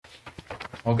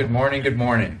Well, good morning. Good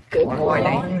morning. Good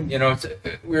morning. You know,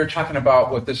 we were talking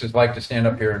about what this is like to stand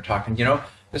up here and talking. You know,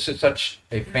 this is such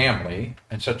a family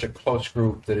and such a close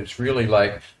group that it's really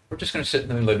like we're just going to sit in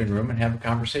the living room and have a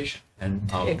conversation.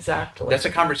 And Exactly. that's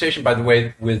a conversation, by the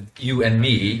way, with you and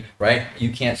me, right?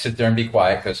 You can't sit there and be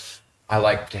quiet because I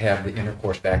like to have the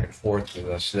intercourse back and forth with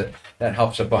us. That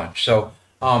helps a bunch. So,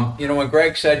 you know, when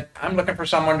Greg said, I'm looking for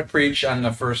someone to preach on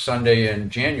the first Sunday in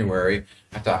January,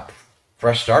 I thought,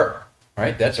 fresh start,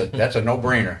 right? That's a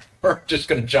no-brainer. We're just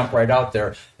going to jump right out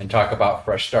there and talk about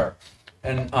fresh start.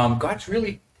 And God's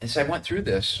really, as I went through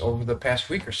this over the past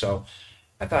week or so,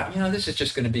 I thought, you know, this is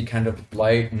just going to be kind of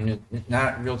light and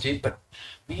not real deep, but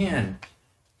man,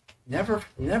 never,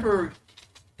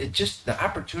 it just, the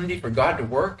opportunity for God to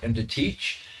work and to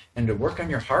teach and to work on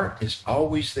your heart is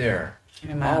always there.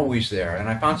 Amen. Always there. And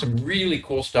I found some really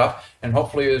cool stuff. And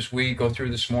hopefully as we go through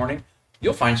this morning,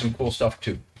 you'll find some cool stuff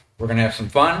too. We're going to have some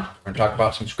fun. We're going to talk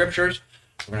about some scriptures.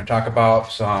 We're going to talk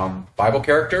about some Bible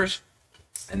characters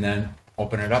and then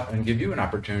open it up and give you an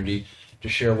opportunity to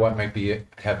share what might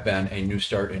have been a new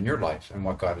start in your life and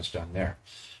what God has done there.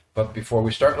 But before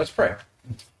we start, let's pray.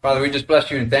 Father, we just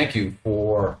bless you and thank you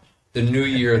for the new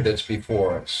year that's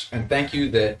before us. And thank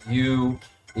you that you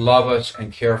love us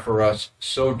and care for us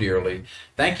so dearly.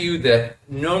 Thank you that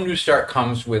no new start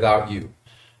comes without you.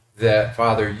 That,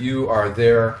 Father, you are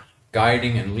there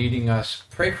guiding and leading us.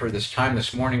 Pray for this time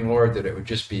this morning, Lord, that it would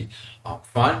just be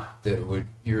fun, that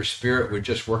your Spirit would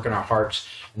just work in our hearts,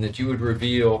 and that you would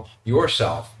reveal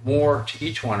yourself more to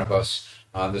each one of us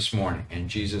this morning. In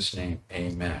Jesus' name,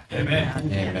 amen.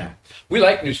 Amen. Amen. We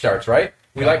like new starts, right?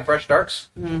 We like fresh starts.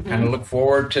 Mm-hmm. Kind of look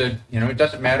forward to, you know, it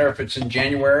doesn't matter if it's in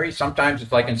January. Sometimes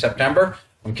it's like in September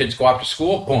when kids go off to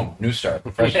school, boom, new start,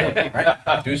 fresh start,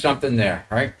 right? Do something there,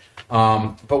 right?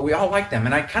 But we all like them.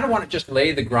 And I kind of want to just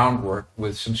lay the groundwork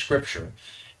with some scripture.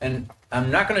 And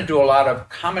I'm not going to do a lot of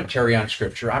commentary on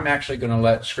scripture. I'm actually going to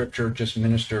let scripture just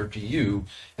minister to you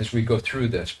as we go through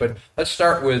this. But let's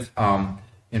start with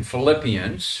in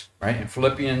Philippians, right? In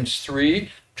Philippians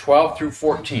 3:12 through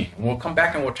 14. And we'll come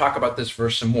back and we'll talk about this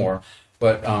verse some more.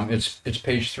 But it's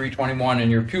page 321 in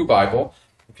your pew Bible.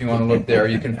 If you want to look there,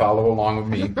 you can follow along with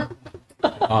me.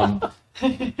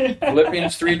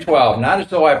 Philippians 3:12. Not as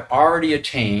though I've already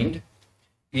attained,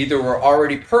 either we're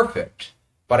already perfect,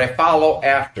 but I follow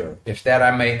after, if that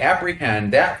I may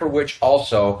apprehend that for which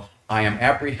also I am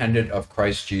apprehended of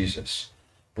Christ Jesus.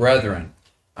 Brethren,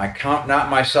 I count not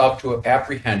myself to have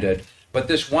apprehended, but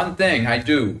this one thing I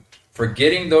do,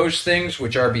 forgetting those things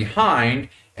which are behind,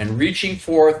 and reaching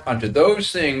forth unto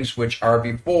those things which are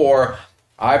before,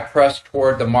 I press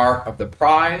toward the mark of the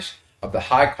prize of the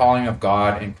high calling of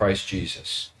God in Christ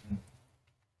Jesus.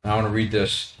 Now I want to read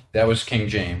this. That was King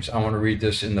James. I want to read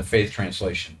this in the Faith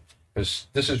translation, because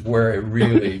this is where it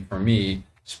really, for me,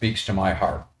 speaks to my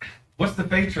heart. What's the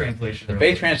Faith translation? The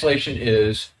Faith translation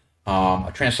is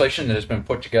a translation that has been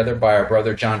put together by our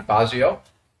brother John Fazio.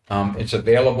 It's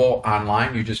available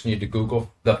online. You just need to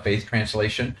Google the Faith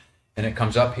translation, and it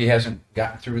comes up. He hasn't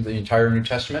gotten through the entire New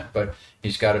Testament, but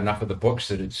he's got enough of the books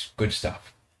that it's good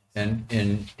stuff. And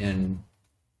in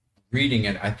reading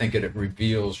it, I think it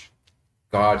reveals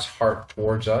God's heart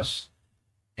towards us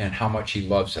and how much he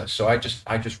loves us. So I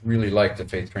just really like the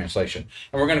Faith translation.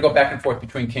 And we're going to go back and forth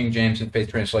between King James and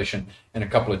Faith translation and a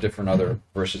couple of different other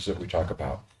verses that we talk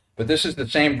about. But this is the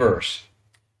same verse.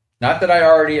 Not that I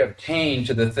already obtained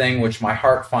to the thing which my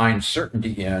heart finds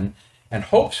certainty in and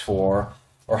hopes for,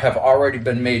 or have already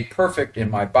been made perfect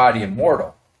in my body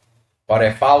immortal, but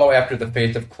I follow after the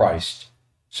faith of Christ,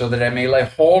 so that I may lay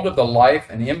hold of the life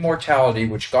and immortality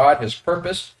which God has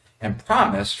purposed and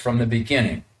promised from the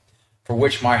beginning, for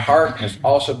which my heart has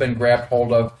also been grabbed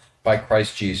hold of by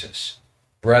Christ Jesus.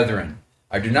 Brethren,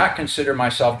 I do not consider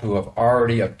myself to have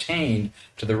already obtained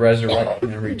to the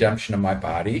resurrection and redemption of my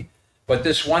body, but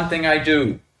this one thing I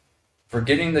do,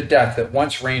 forgetting the death that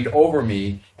once reigned over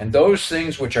me, and those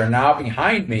things which are now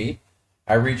behind me,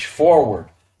 I reach forward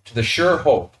to the sure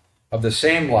hope of the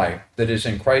same life that is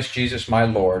in Christ Jesus my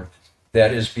Lord,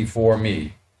 that is before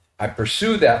me. I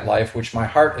pursue that life which my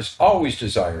heart has always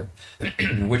desired,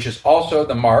 which is also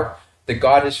the mark that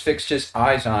God has fixed his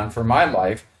eyes on for my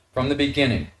life from the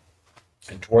beginning,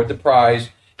 and toward the prize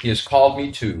he has called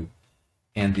me to,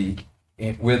 and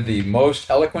with the most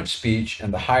eloquent speech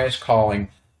and the highest calling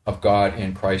of God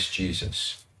in Christ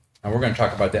Jesus. And we're going to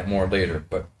talk about that more later,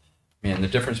 but man, the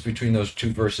difference between those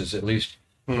two verses, at least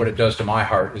what it does to my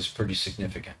heart, is pretty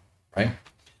significant, right?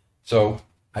 So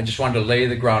I just wanted to lay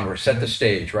the groundwork, set the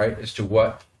stage, right, as to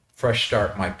what Fresh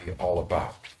Start might be all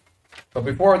about. But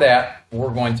before that, we're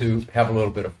going to have a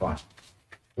little bit of fun.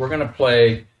 we're going to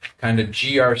play kind of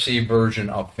GRC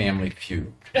version of Family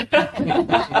Feud.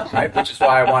 Right? Which is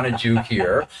why I wanted you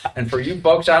here. And for you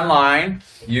folks online,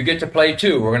 you get to play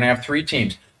too. We're going to have 3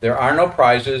 teams. There are no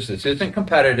prizes. This isn't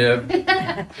competitive.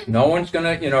 No one's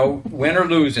going to, win or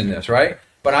lose in this, right?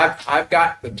 But I've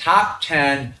got the top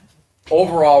 10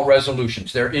 overall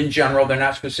resolutions. They're in general. They're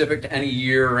not specific to any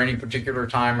year or any particular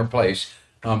time or place,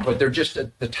 but they're just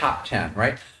the top 10,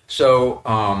 right? So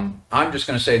I'm just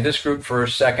going to say this group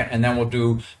first, second, and then we'll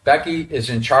do. Becky is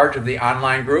in charge of the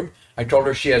online group. I told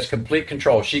her she has complete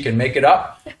control. She can make it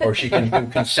up, or she can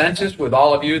do consensus with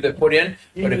all of you that put in.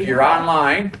 But if you're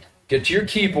online, get to your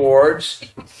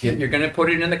keyboards. You're going to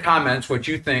put it in the comments what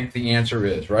you think the answer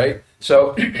is, right?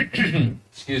 So,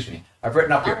 excuse me. I've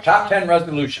written up here top 10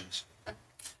 resolutions.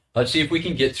 Let's see if we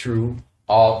can get through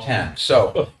all 10.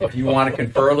 So, if you want to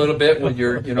confer a little bit with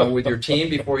your, with your team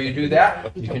before you do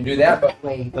that, you can do that. But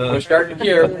we're starting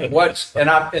here.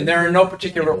 And they're in no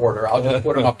particular order. I'll just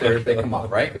put them up there if they come up,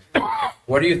 right?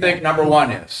 What do you think number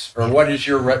 1 is, or what do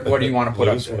you want to put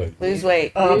up there? Lose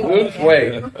weight. Lose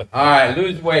weight. All right,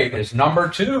 lose weight is number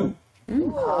 2.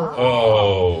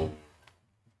 Oh.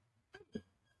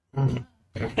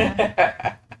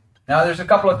 Now, there's a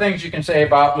couple of things you can say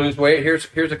about lose weight.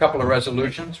 Here's a couple of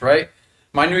resolutions, right?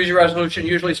 My New Year's resolution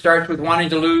usually starts with wanting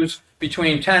to lose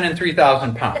between 10 and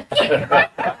 3,000 pounds.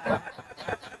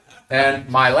 And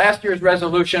my last year's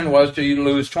resolution was to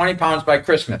lose 20 pounds by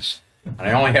Christmas. And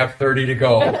I only have 30 to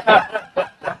go.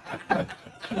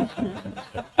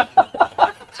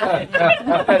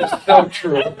 That is so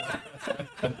true.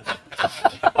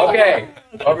 Okay,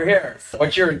 over here.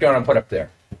 What's yours going to put up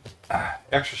there?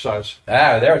 Exercise.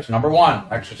 There, it's number 1.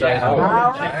 Exercise.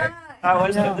 Yeah. I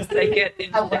was going to say get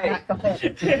in shape.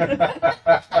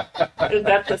 Is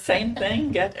that the same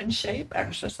thing? Get in shape,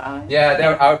 exercise?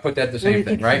 Yeah, I would put that the same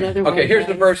thing, right? Okay, here's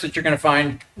the verse that you're going to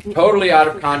find totally out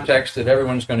of context that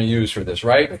everyone's going to use for this,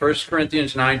 right? 1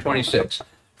 Corinthians 9:26.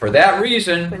 For that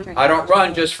reason, I don't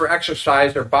run just for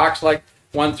exercise or box like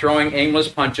one throwing aimless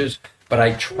punches, but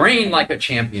I train like a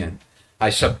champion. I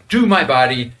subdue my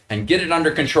body and get it under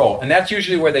control. And that's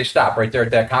usually where they stop, right there at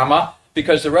that comma,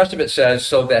 because the rest of it says,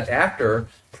 so that after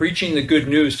preaching the good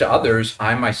news to others,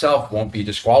 I myself won't be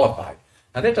disqualified.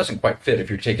 Now, that doesn't quite fit if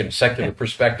you're taking a secular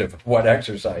perspective of what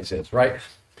exercise is, right?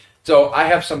 So I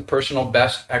have some personal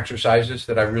best exercises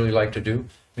that I really like to do.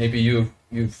 Maybe you've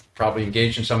probably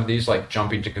engaged in some of these, like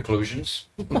jumping to conclusions,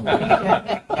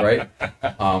 right?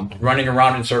 Running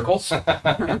around in circles.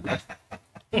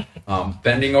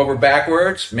 Bending over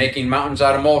backwards, making mountains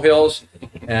out of molehills,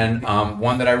 and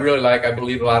one that I really like, I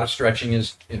believe a lot of stretching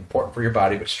is important for your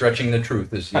body, but stretching the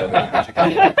truth is the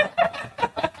other.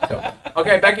 So,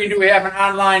 okay, Becky, do we have an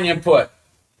online input?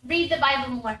 Read the Bible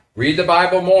more. Read the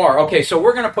Bible more. Okay, so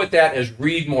we're going to put that as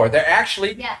read more. Yeah,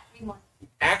 read more.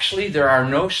 Actually, there are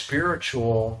no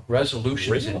spiritual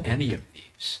resolutions in any of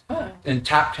these. In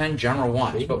top 10 general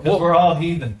ones. But We're all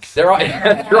heathens. they're all...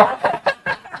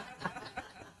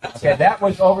 Okay, that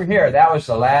was over here. That was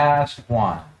the last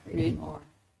one. Read more.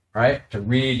 Right? To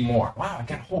read more. Wow, I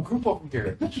got a whole group over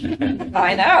here.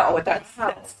 I know. That's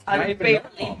unfairly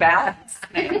balanced.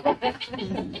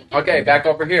 Okay, back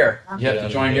over here. You have to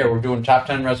join here. We're doing top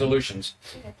 10 resolutions.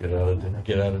 Get out of debt.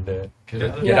 Get out of debt.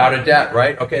 Get out of debt,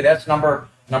 right? Okay, that's number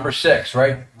 6,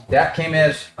 right? That came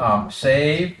as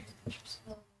save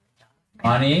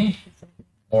money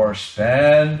or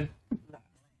spend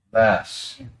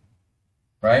less.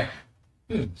 Right?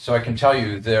 So I can tell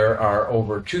you there are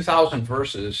over 2,000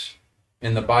 verses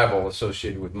in the Bible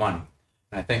associated with money.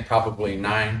 And I think probably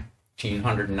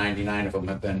 1,999 of them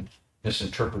have been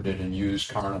misinterpreted and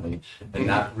used carnally and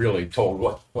not really told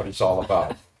what it's all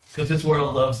about. Because this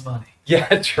world loves money. Yeah,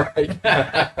 that's right.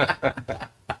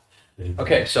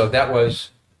 Okay, so that was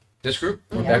this group.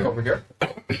 We're back over here.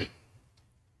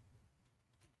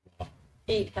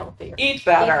 Eat healthier. Eat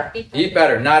better. Eat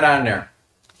better, not on there.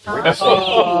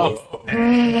 Oh. We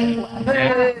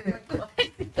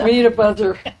need a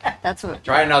buzzer. That's what.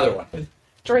 Try another one.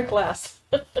 Drink less.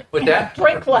 With that?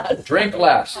 Drink less. Drink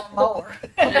less. More.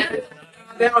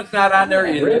 That one's not on there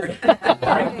either. Not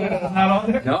on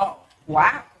there? No.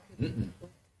 Wow.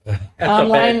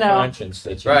 Online now. Conscience,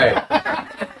 that's Right.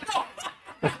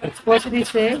 What did he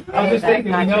say? I was just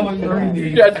thinking, we know what you're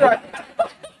reading. That's right.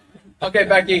 Okay,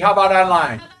 Becky, how about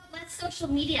online? Let's social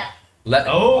media.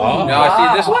 Oh. No, see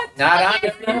this one? Not on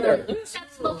there either. Stop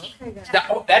smoking.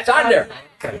 Oh, that's on there.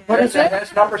 What is it?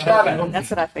 That's number 7. That's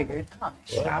what I figured.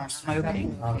 Stop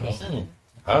smoking.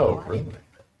 Oh, really?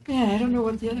 Yeah, I don't know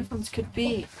what the other ones could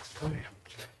be.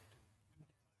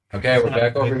 Okay, we're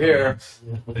back over here.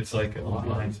 It's like a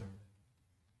line.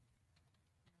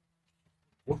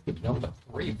 Number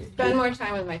 3. Spend more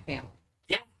time with my family.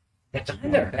 That's on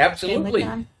there. Absolutely.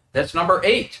 That's number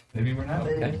 8. Maybe we're not.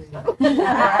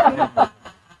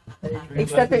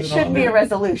 Except it should be a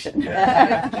resolution.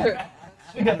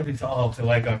 We gotta be tall to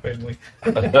like our family.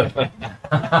 That's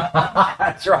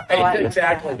right.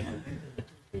 Exactly.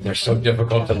 They're so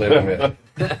difficult to live with.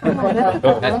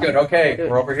 That's good. Okay,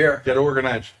 we're over here. Get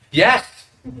organized. Yes.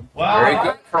 Wow. Very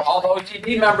good for all the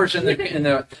OTD members in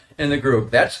the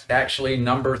group. That's actually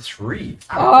number 3.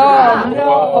 Oh, no.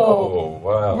 Oh,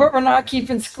 wow. We're not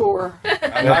keeping score.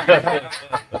 I'm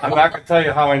not gonna tell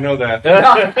you how I know that.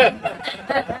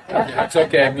 That's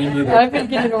okay. Me neither. I've been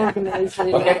getting organized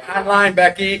lately. Okay, online,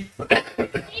 Becky.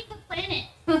 Save the planet.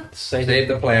 Save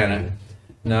the planet.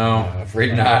 No,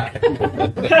 afraid not.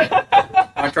 Want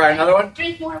to try another one?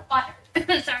 Drink more water.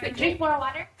 Sorry, drink more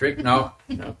water. Drink? No.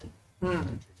 No.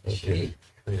 Okay,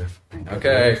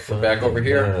 back over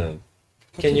here.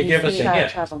 Can you give us a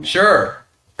hint? Sure.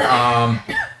 How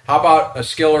about a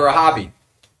skill or a hobby?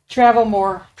 Travel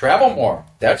more. Travel more.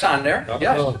 That's on there.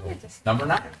 Yes. Number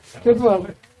 9. Good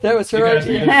one. That was You her guys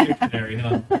need idea. a dictionary,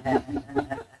 huh?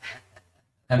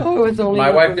 And Oh, it was only my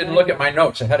wife number didn't 9. look at my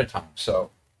notes ahead of time. So,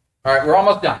 all right, we're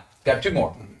almost done. Got 2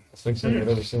 more. Two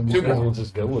more. We'll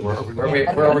just go with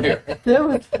it. We're over here. That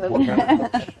was funny.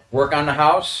 Work on the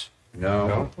house?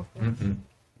 No. Mm-mm.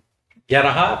 Get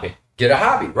a hobby. Get a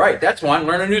hobby. Right. That's one.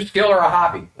 Learn a new skill or a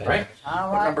hobby. Right.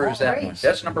 What number is that one?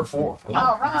 That's number 4.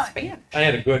 All right. I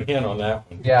had a good hint on that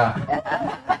one. Yeah.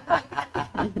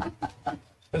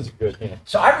 That's a good hint.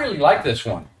 So I really like this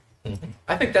one.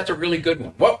 I think that's a really good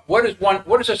one. What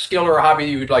is a skill or a hobby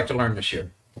you would like to learn this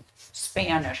year?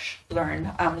 Spanish.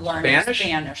 Learning Spanish?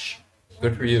 Spanish.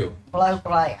 Good for you. Blow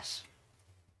glass.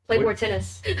 Play more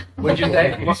tennis. What'd you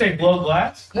say? Did you say blow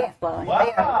glass? Yeah.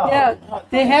 Wow. Yeah,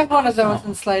 they have one of those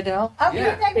in Slidell. Oh,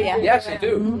 Yeah. yeah. Yes, they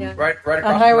do. Mhm. Right across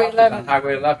On Highway the mountains 11. on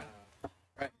Highway 11.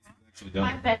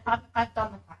 I've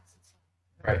done the classes.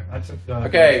 Right. I took,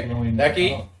 Okay, blowing-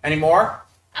 Becky, any more?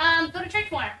 Go to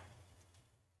church more.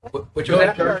 Which Go was to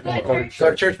that? church. Go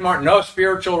to church more. No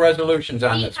spiritual resolutions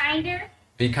on Be this. kinder.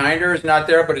 Be kinder is not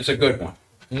there, but it's a good one.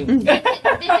 Visit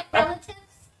relatives.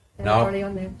 No. All Already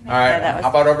on there. right. How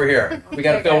about over here? We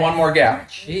got to fill one more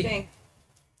gap. Gee.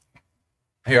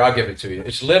 Here, I'll give it to you.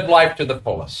 It's live life to the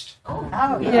fullest. Oh,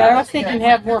 Yeah, I was thinking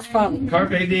have more fun.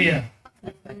 Carpe diem.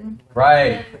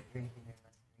 Right.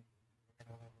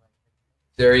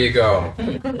 There you go.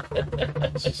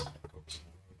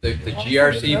 The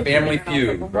GRC Family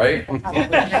Feud, right?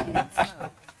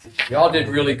 Y'all did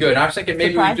really good. I was thinking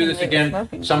maybe we do this again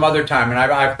some other time, and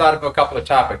I've thought of a couple of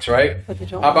topics, right? But they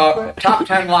don't How about top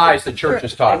 10 lies the church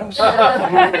has taught us?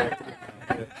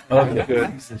 Okay,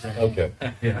 good. Okay.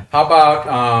 How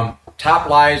about top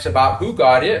lies about who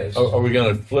God is? Are we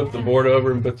gonna flip the board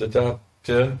over and put the top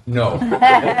 10? No.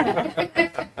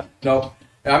 No.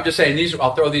 I'm just saying these.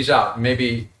 I'll throw these out.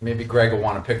 Maybe Greg will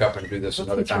want to pick up and do this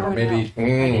another time, or maybe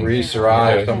Reese or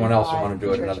I or someone else will want to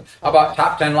do it another. How about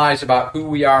top 10 lies about who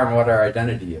we are and what our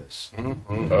identity is?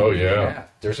 Oh, yeah.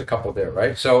 There's a couple there,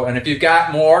 right? So, and if you've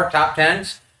got more top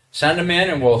 10s, send them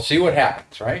in and we'll see what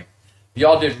happens, right?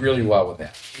 Y'all did really well with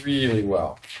that, really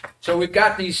well. So we've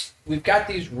got these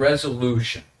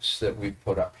resolutions that we've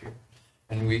put up here.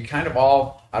 And we kind of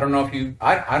all, I don't know if you,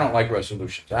 I don't like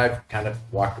resolutions. I've kind of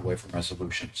walked away from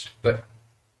resolutions. But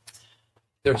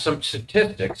there's some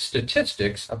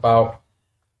statistics about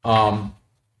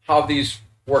how these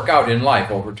work out in life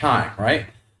over time, right?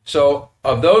 So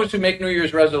of those who make New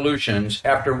Year's resolutions,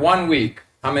 after 1 week,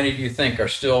 how many do you think are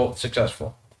still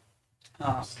successful?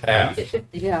 Half.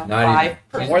 Yeah. Not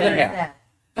even, more than half.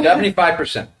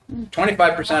 75%.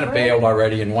 25% have bailed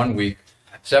already in 1 week.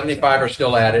 75 are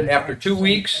still at it. After 2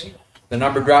 weeks, the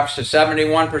number drops to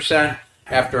 71%.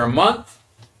 After a month,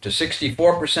 to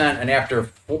 64%. And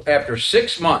after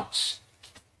 6 months,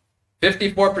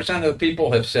 54% of the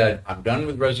people have said, I'm done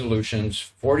with resolutions.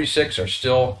 46 are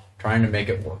still trying to make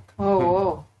it work. Oh,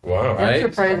 whoa. Wow. Right?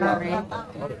 That's surprising me.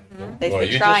 They Well, say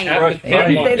you just trying. After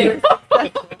 10 months,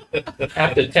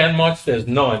 after 10 months, there's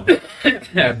none.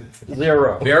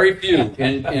 Zero. Very few.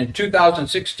 In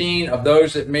 2016, of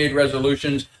those that made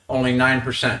resolutions, only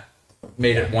 9%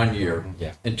 made it 1 year.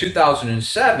 Yeah. In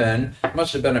 2007, it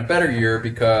must have been a better year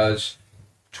because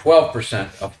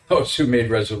 12% of those who made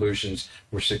resolutions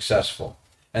were successful.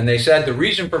 And they said the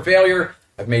reason for failure,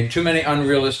 I've made too many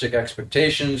unrealistic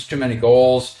expectations, too many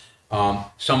goals.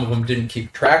 Some of them didn't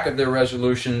keep track of their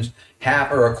resolutions.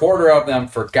 Half or a quarter of them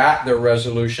forgot their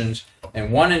resolutions.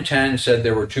 And 1 in 10 said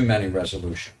there were too many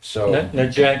resolutions. So Now,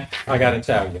 Jen, I got to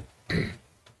tell you,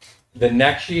 the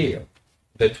next year,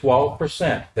 the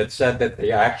 12% that said that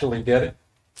they actually did it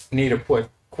need to put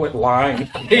quit lying.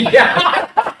 Yeah.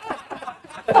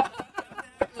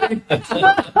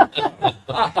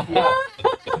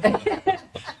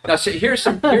 Now, see, here's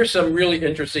some really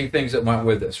interesting things that went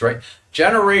with this, right?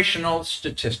 Generational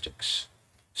statistics.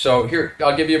 So here,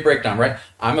 I'll give you a breakdown, right?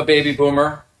 I'm a baby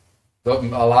boomer. A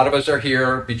lot of us are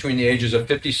here between the ages of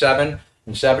 57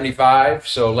 and 75,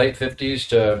 so late 50s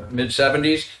to mid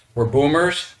 70s. We're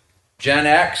boomers. Gen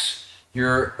X,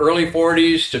 your early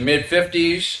 40s to mid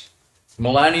 50s.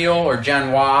 Millennial or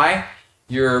Gen Y,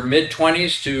 your mid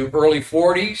 20s to early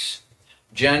 40s.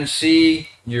 Gen C,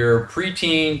 your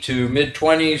preteen to mid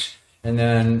 20s, and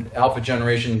then Alpha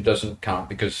generation doesn't count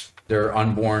because they're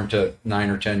unborn to 9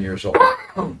 or 10 years old.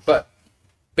 But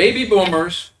baby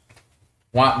boomers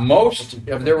want most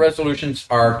of their resolutions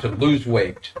are to lose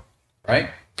weight, right?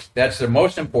 That's the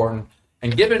most important.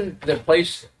 And given their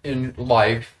place in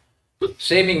life,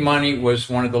 saving money was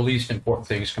one of the least important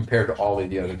things compared to all of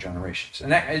the other generations. And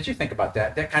that, as you think about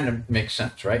that, that kind of makes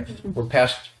sense, right? We're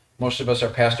past, most of us are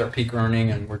past our peak earning,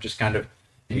 and we're just kind of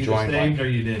You enjoying either saved life. or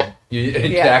you didn't.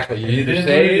 Exactly. You either didn't or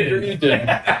saved you or you didn't.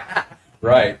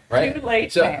 Right, right. Too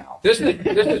late So now. this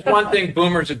is one thing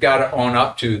boomers have got to own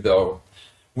up to, though.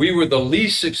 We were the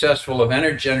least successful of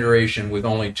any generation, with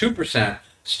only 2%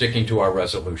 sticking to our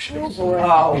resolutions.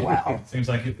 Oh, wow. Seems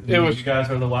like It was- you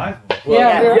guys are the wise ones.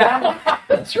 Yeah. Yeah,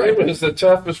 that's right. It was the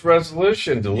toughest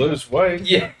resolution to lose weight.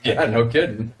 Yeah, no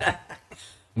kidding.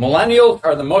 Millennials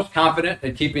are the most confident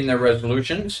at keeping their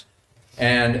resolutions,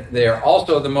 and they are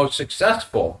also the most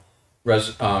successful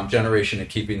generation at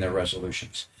keeping their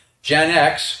resolutions. Gen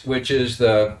X, which is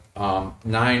the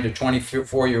 9 to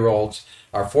 24-year-olds,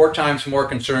 are 4 times more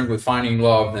concerned with finding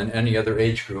love than any other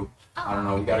age group. I don't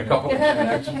know, we got a couple of Gen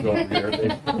X's over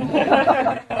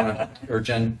here. Or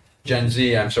Gen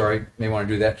Z, I'm sorry, may want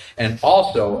to do that. And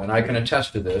also, and I can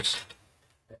attest to this,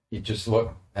 you just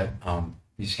look at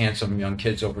these handsome young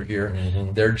kids over here.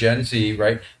 They're Gen Z,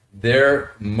 right?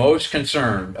 They're most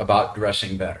concerned about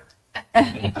dressing better.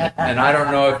 And I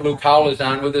don't know if Luke Howell is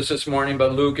on with us this morning,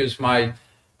 but Luke is my,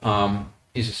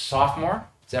 he's a sophomore,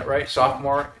 is that right?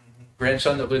 Sophomore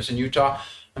grandson that lives in Utah.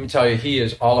 Let me tell you, he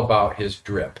is all about his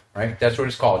drip, right? That's what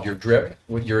it's called, your drip,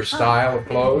 with your style of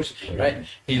clothes, right?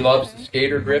 He loves the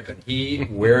skater drip, and he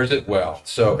wears it well.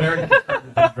 So, Very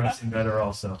concerned with dressing better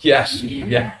also. yes,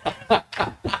 yeah.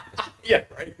 Yeah,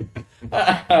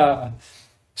 right.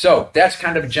 So that's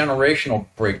kind of a generational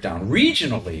breakdown.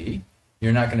 Regionally,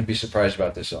 you're not going to be surprised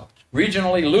about this though.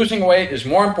 Regionally, losing weight is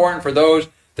more important for those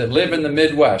that live in the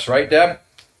Midwest, right, Deb?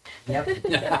 Yep.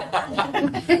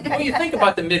 Well, you think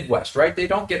about the Midwest, right? They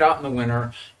don't get out in the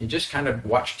winter. You just kind of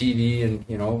watch TV and,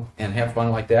 you know, and have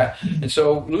fun like that. And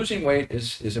so losing weight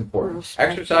is important.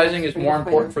 Exercising is more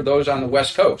important for those on the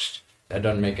West Coast. That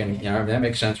doesn't make any, that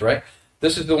makes sense, right?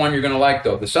 This is the one you're going to like,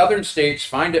 though. The southern states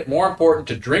find it more important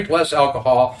to drink less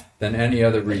alcohol than any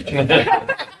other region.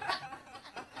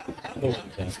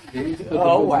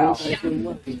 Oh, wow.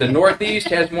 The Northeast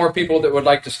has more people that would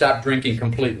like to stop drinking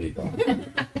completely, though.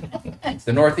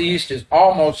 The Northeast is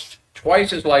almost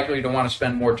twice as likely to want to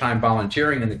spend more time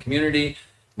volunteering in the community.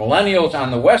 Millennials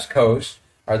on the West Coast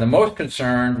are the most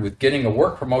concerned with getting a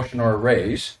work promotion or a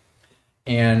raise.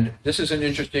 And this is an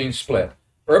interesting split.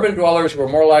 Urban dwellers were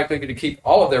more likely to keep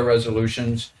all of their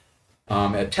resolutions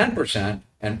at 10%,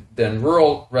 and than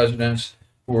rural residents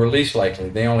who were least likely.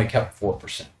 They only kept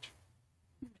 4%.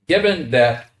 Given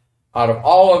that out of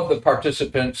all of the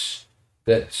participants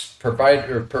that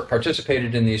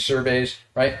participated in these surveys,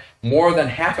 right, more than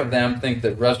half of them think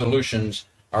that resolutions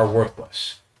are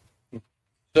worthless.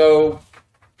 So,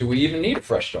 do we even need a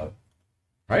fresh start?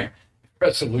 Right?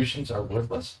 Resolutions are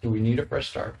worthless. Do we need a fresh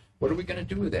start? What are we going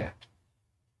to do with that?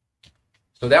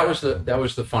 So that was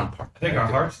the fun part. I think our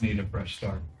hearts need a fresh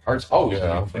start. Hearts always Yeah.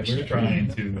 need a Like fresh we're start. trying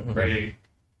to create a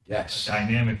Yes.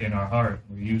 dynamic in our heart.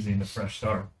 We're using the fresh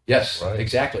start. Yes, Right.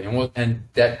 exactly. And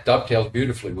that dovetails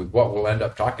beautifully with what we'll end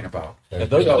up talking about. And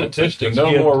those So- statistics, no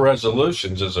more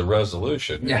resolutions is a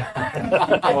resolution.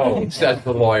 Yeah. Oh, says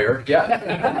the lawyer.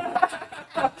 Yeah.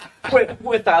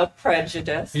 Without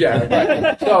prejudice. Yeah.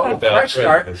 Right. So a Without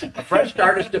fresh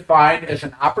start is defined as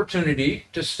an opportunity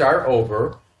to start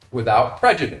over without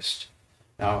prejudice.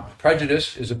 Now,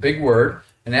 prejudice is a big word,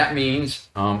 and that means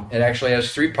it actually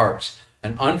has 3 parts.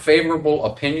 An unfavorable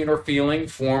opinion or feeling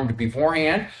formed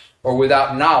beforehand or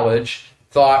without knowledge,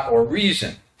 thought, or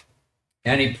reason.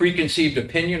 Any preconceived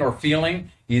opinion or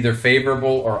feeling, either favorable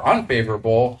or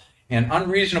unfavorable, and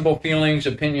unreasonable feelings,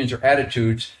 opinions, or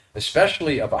attitudes,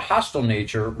 especially of a hostile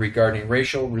nature regarding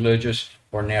racial, religious,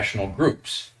 or national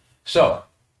groups. So,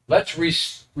 let's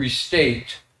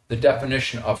restate the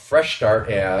definition of fresh start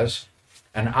as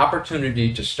an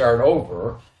opportunity to start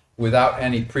over without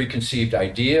any preconceived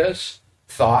ideas,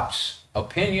 thoughts,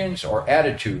 opinions, or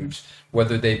attitudes,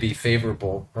 whether they be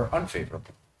favorable or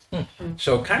unfavorable.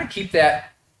 So kind of keep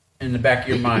that in the back of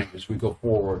your mind as we go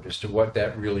forward as to what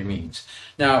that really means.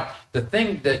 Now, the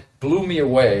thing that blew me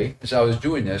away as I was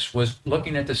doing this was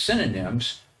looking at the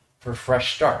synonyms for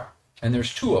fresh start. And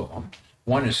there's two of them.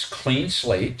 One is clean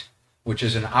slate, which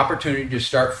is an opportunity to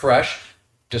start fresh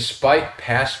despite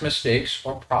past mistakes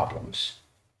or problems.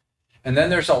 And then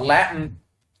there's a Latin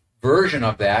version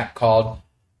of that called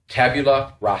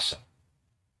tabula rasa,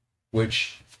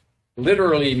 which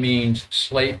literally means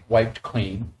slate wiped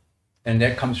clean. And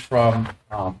that comes from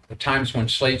the times when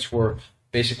slates were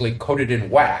basically coated in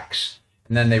wax,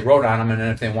 and then they wrote on them, and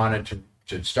then if they wanted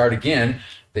to start again,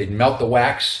 they'd melt the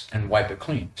wax and wipe it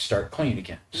clean, start clean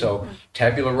again. So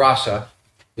tabula rasa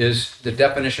is the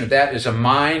definition of that is a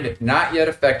mind not yet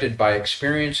affected by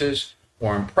experiences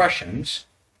or impressions.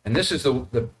 And this is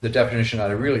the definition that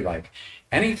I really like.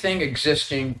 Anything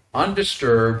existing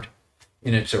undisturbed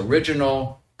in its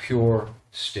original pure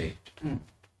state.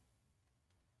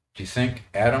 Do you think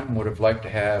Adam would have liked to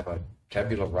have a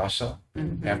tabula rasa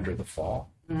after the fall?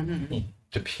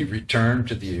 To be returned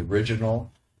to the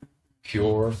original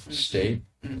pure state,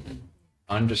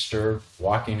 undisturbed,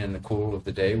 walking in the cool of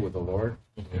the day with the Lord?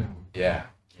 Yeah.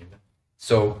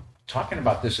 So talking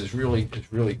about this is really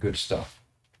good stuff.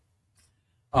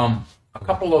 A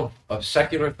couple of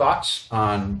secular thoughts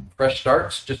on fresh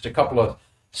starts, just a couple of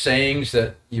sayings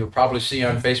that you'll probably see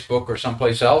on Facebook or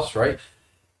someplace else, right?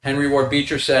 Henry Ward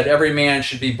Beecher said, every man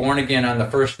should be born again on the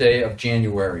first day of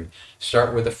January.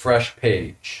 Start with a fresh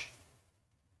page.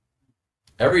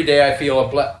 Every day I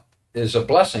feel is a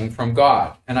blessing from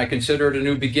God, and I consider it a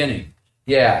new beginning.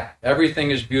 Yeah, everything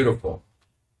is beautiful.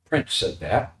 Prince said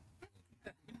that.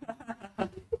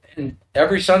 And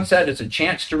every sunset is a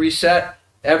chance to reset.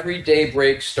 Every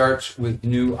daybreak starts with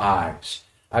new eyes.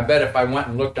 I bet if I went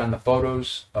and looked on the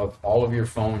photos of all of your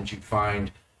phones, you'd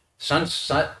find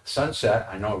sunset.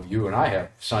 I know you and I have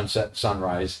sunset,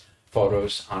 sunrise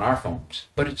photos on our phones.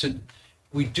 But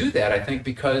we do that, I think,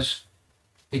 because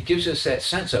it gives us that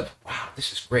sense of, wow,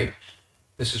 this is great.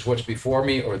 This is what's before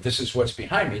me, or this is what's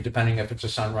behind me, depending if it's a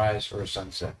sunrise or a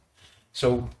sunset.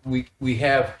 So we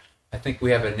have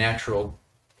a natural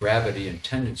gravity and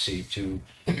tendency to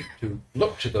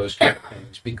look to those kind of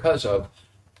things because of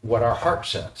what our heart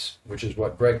says, which is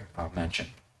what Greg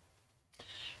mentioned.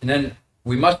 And then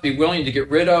we must be willing to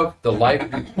get rid of the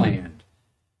life we planned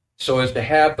so as to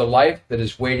have the life that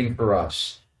is waiting for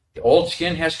us. The old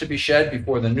skin has to be shed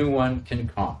before the new one can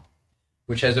come,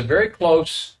 which has a very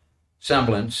close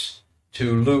semblance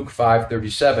to Luke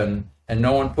 5:37, and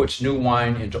no one puts new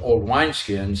wine into old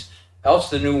wineskins, else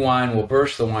the new wine will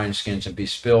burst the wineskins and be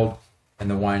spilled,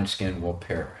 and the wineskin will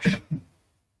perish.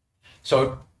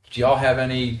 So do y'all have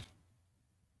any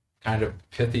kind of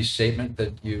pithy statement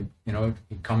that you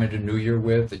come into New Year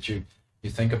with that you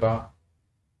think about?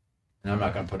 And I'm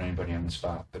not going to put anybody on the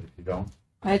spot, but if you don't.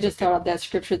 I just thought of that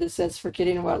scripture that says,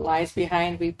 forgetting what lies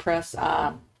behind, we press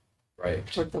on Right.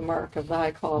 toward the mark of the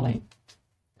high calling.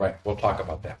 Right. We'll talk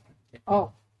about that.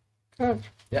 Oh, good.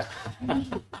 Yeah.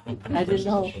 I didn't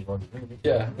know.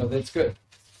 Yeah. No, that's good.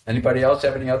 Anybody else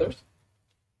have any others?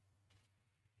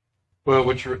 Well,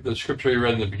 the scripture you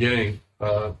read in the beginning,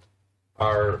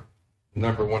 our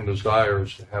number one desire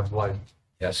is to have life.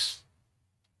 Yes.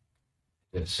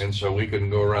 Yes. And so we can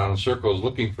go around in circles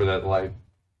looking for that life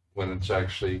when it's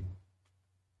actually.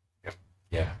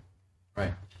 Yeah.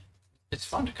 Right. It's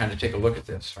fun to kind of take a look at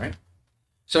this, right?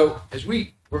 So as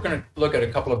we're going to look at a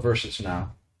couple of verses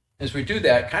now. As we do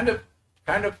that, kind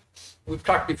of, we've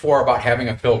talked before about having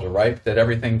a filter, right? That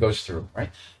everything goes through, right?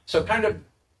 So kind of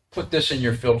put this in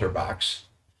your filter box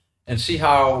and see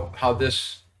how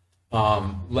this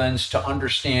lends to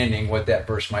understanding what that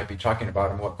verse might be talking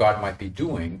about and what God might be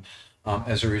doing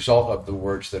as a result of the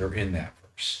words that are in that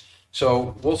verse.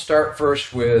 So we'll start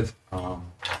first with,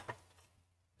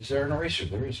 is there an eraser?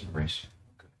 There is an eraser.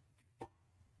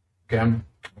 Okay, I'm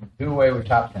going to do away with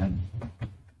top 10.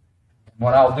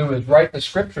 What I'll do is write the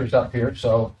scriptures up here,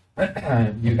 so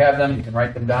you have them, you can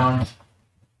write them down. If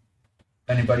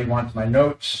anybody wants my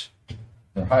notes,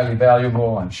 they're highly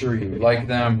valuable. I'm sure you would like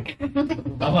them.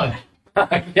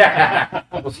 Yeah,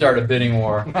 we'll start a bidding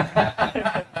war.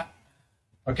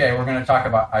 Okay, we're going to talk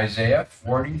about Isaiah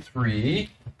 43,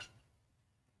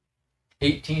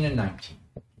 18 and 19.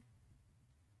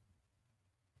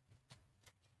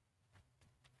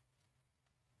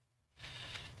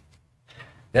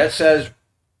 That says,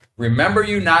 remember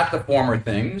you not the former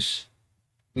things,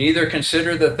 neither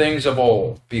consider the things of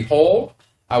old. Behold,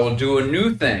 I will do a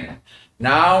new thing.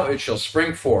 Now it shall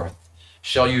spring forth.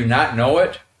 Shall you not know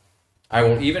it? I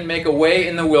will even make a way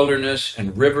in the wilderness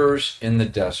and rivers in the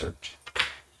desert.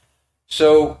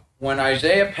 So when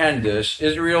Isaiah penned this,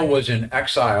 Israel was in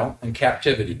exile and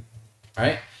captivity,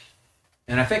 right?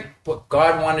 And I think what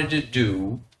God wanted to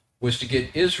do was to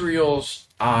get Israel's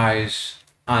eyes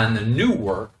on the new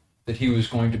work that he was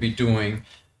going to be doing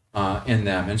in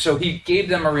them. And so he gave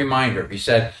them a reminder. He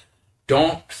said,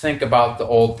 don't think about the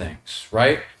old things,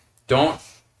 right? Don't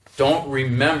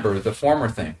remember the former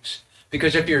things.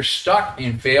 Because if you're stuck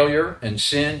in failure and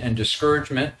sin and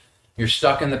discouragement, you're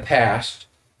stuck in the past,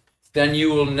 then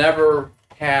you will never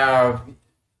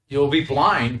you'll be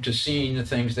blind to seeing the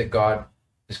things that God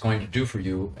is going to do for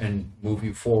you and move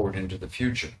you forward into the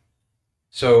future.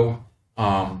 So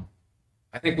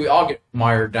I think we all get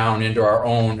mired down into our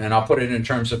own, and I'll put it in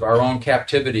terms of our own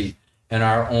captivity and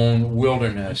our own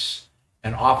wilderness,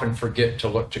 and often forget to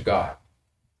look to God.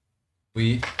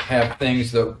 We have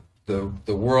things that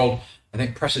the world, I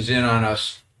think, presses in on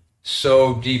us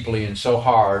so deeply and so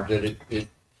hard that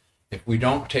if we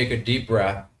don't take a deep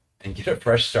breath and get a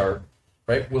fresh start,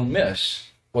 right, we'll miss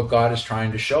what God is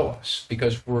trying to show us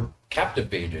because we're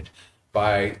captivated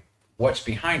by what's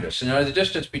behind us. And the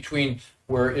distance between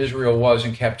where Israel was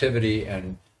in captivity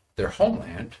and their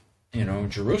homeland,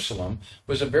 Jerusalem,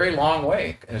 was a very long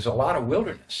way. There's a lot of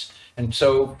wilderness. And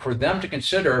so for them to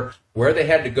consider where they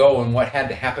had to go and what had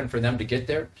to happen for them to get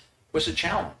there was a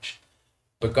challenge.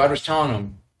 But God was telling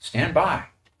them, stand by.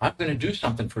 I'm going to do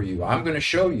something for you. I'm going to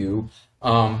show you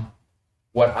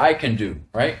what I can do,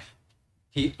 right?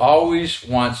 He always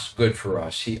wants good for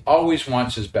us. He always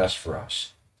wants his best for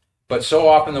us. But so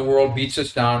often the world beats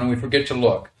us down and we forget to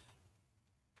look.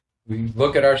 We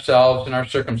look at ourselves and our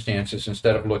circumstances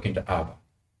instead of looking to Abba.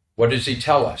 What does he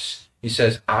tell us? He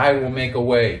says, I will make a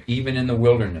way, even in the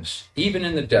wilderness, even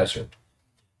in the desert.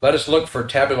 Let us look for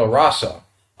tabula rasa,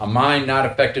 a mind not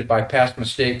affected by past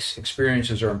mistakes,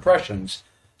 experiences, or impressions,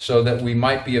 so that we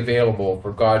might be available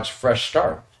for God's fresh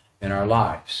start in our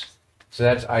lives. So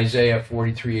that's Isaiah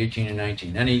 43, 18, and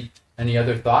 19. Any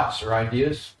other thoughts or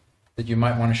ideas that you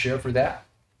might want to share for that?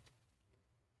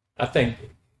 I think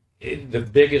the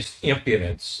biggest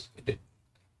impedance,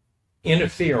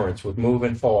 interference with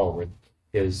moving forward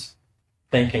is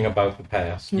thinking about the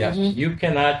past. Yes. You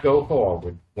cannot go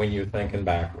forward when you're thinking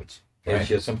backwards. It's Right.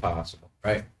 just impossible.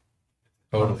 Right.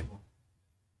 Totally.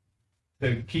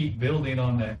 To keep building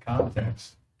on that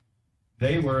context,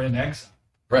 they were in exile.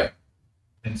 Right.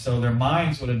 And so their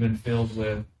minds would have been filled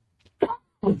with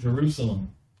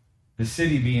Jerusalem, the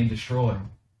city being destroyed,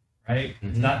 right?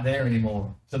 It's Mhm. not there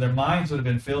anymore. So their minds would have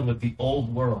been filled with the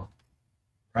old world,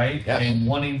 right? Yes. And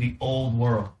wanting the old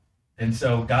world. And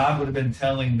so God would have been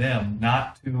telling them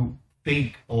not to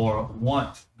think or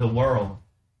want the world,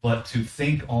 but to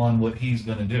think on what he's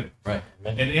going to do. Right.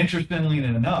 And interestingly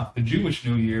enough, the Jewish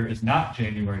New Year is not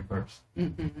January 1st.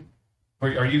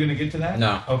 Are you going to get to that?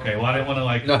 No. Okay, well, I didn't want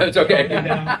to No, it's okay.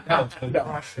 No.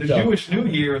 The Jewish New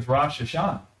Year is Rosh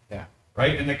Hashanah. Yeah.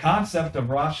 Right? And the concept of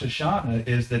Rosh Hashanah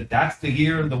is that that's the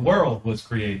year the world was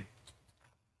created.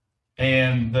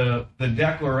 And the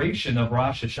declaration of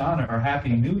Rosh Hashanah, or Happy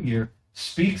New Year,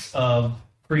 speaks of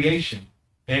creation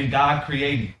and God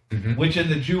creating, Mhm. which in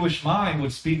the Jewish mind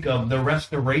would speak of the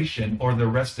restoration or the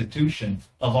restitution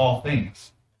of all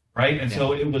things. Right? And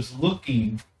so it was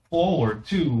looking forward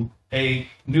to a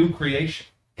new creation.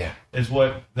 Yeah. Is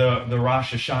what the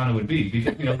Rosh Hashanah would be.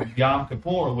 Because, Yom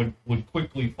Kippur would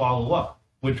quickly follow up,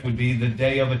 which would be the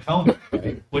Day of Atonement,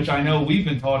 which I know we've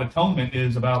been taught atonement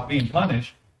is about being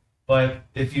punished. But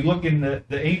if you look in the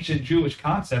ancient Jewish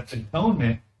concept,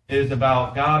 atonement is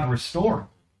about God restoring.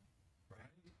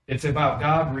 It's about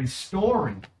God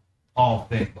restoring all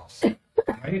things.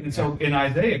 Right? And so in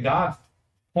Isaiah, God's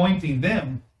pointing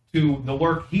them to the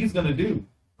work he's going to do,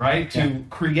 right? To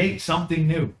create something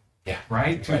new. Yeah.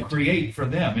 Right? To Right. create for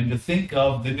them and to think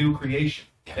of the new creation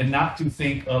and not to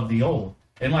think of the old.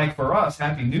 And like for us,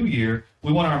 Happy New Year,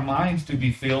 we want our minds to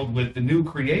be filled with the new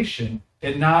creation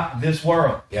and not this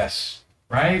world. Yes.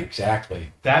 Right?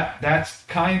 Exactly. That's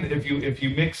kind of, if you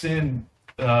mix in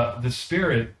the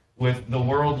spirit with the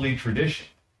worldly tradition,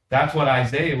 that's what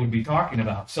Isaiah would be talking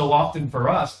about. So often for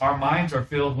us, our minds are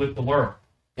filled with the world.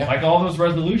 Yeah. Like all those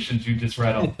resolutions you just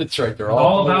read off. That's right. They're It's all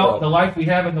all from the about world. the life we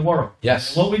have in the world.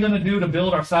 Yes. What are we going to do to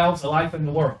build ourselves a life in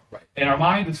the world? Right. And our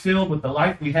mind is filled with the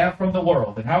life we have from the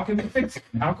world. And how can we fix it?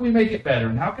 And how can we make it better?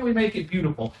 And how can we make it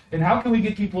beautiful? And how can we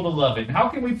get people to love it? And how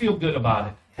can we feel good about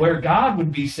it? Where God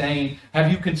would be saying, have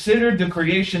you considered the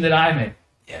creation that I made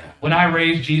Yeah. when I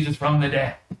raised Jesus from the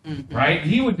dead? Right?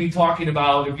 He would be talking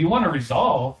about, if you want to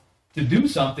resolve to do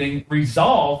something,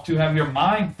 resolve to have your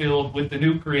mind filled with the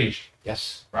new creation,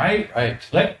 Yes. right?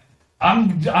 Right.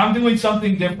 I'm doing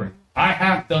something different. I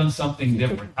have done something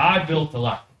different. I built a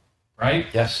life, right?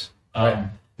 Yes. Um, Right.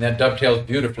 And that dovetails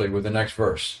beautifully with the next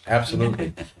verse.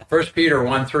 Absolutely. 1 Peter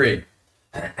 1:3.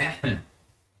 And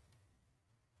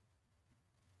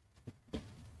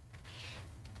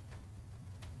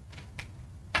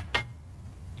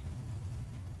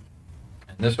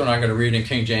this one I'm going to read in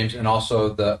King James and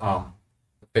also the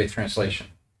Faith Translation.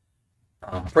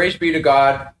 Praise be to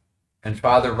God and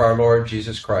Father of our Lord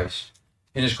Jesus Christ.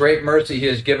 In his great mercy, he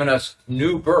has given us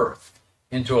new birth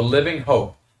into a living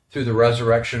hope through the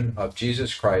resurrection of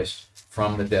Jesus Christ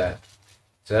from the dead.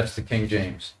 So that's the King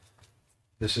James.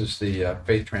 This is the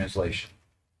Faith Translation.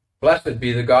 Blessed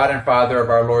be the God and Father of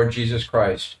our Lord Jesus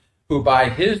Christ, who by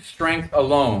his strength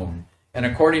alone, and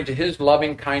according to his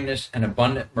loving kindness and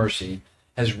abundant mercy,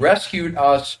 has rescued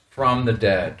us from the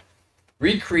dead,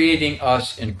 recreating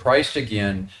us in Christ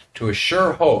again to a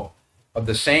sure hope of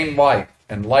the same life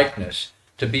and likeness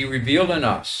to be revealed in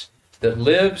us, that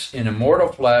lives in immortal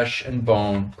flesh and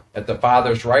bone at the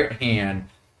Father's right hand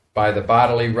by the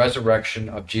bodily resurrection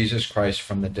of Jesus Christ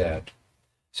from the dead.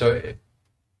 So,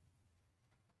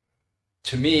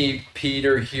 to me,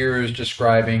 Peter here is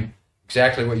describing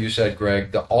exactly what you said,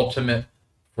 Greg, the ultimate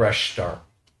fresh start,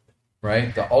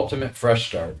 right? The ultimate fresh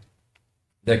start.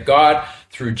 That God,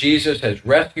 through Jesus, has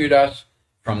rescued us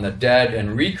from the dead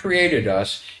and recreated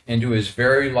us into his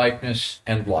very likeness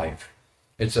and life.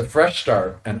 It's a fresh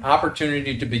start, an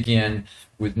opportunity to begin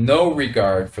with no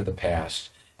regard for the past.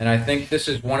 And I think this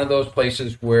is one of those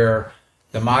places where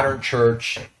the modern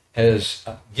church has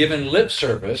given lip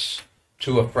service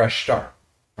to a fresh start,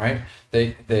 right?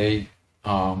 They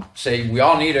say we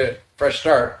all need a fresh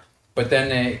start, but then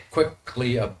they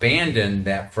quickly abandon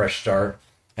that fresh start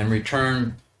and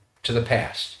return to the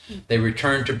past. They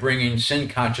return to bringing sin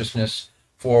consciousness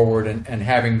forward and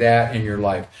having that in your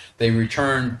life. They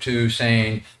return to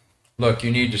saying, look, you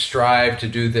need to strive to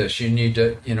do this. You need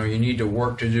to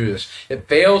work to do this. It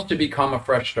fails to become a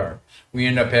fresh start. We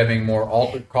end up having more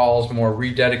altar calls, more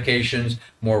rededications,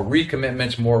 more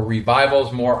recommitments, more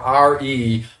revivals, more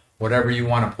RE, whatever you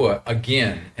want to put,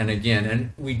 again and again.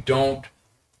 And we don't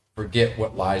forget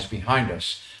what lies behind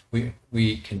us.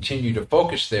 We continue to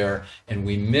focus there and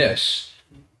we miss.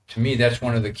 To me, that's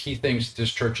one of the key things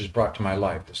this church has brought to my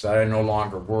life, is that I no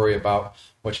longer worry about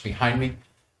what's behind me,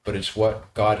 but it's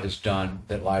what God has done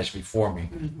that lies before me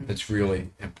that's really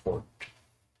important.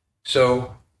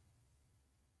 So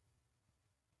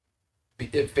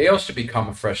it fails to become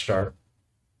a fresh start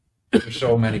for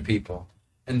so many people.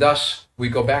 And thus, we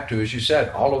go back to, as you said,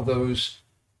 all of those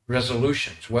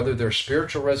resolutions, whether they're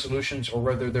spiritual resolutions or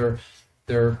whether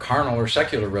they're carnal or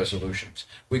secular resolutions.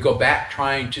 We go back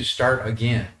trying to start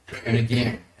again and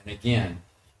again and again,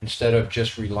 instead of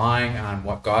just relying on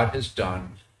what God has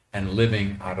done and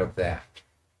living out of that.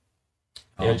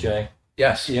 Yeah, Jay.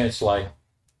 Yes. Yeah, it's like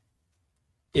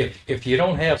if you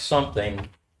don't have something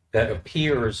that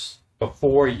appears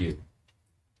before you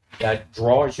that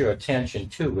draws your attention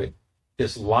to it,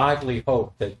 this lively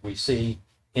hope that we see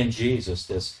in Jesus,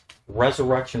 this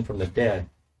resurrection from the dead,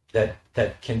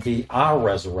 that can be our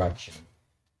resurrection.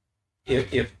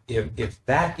 If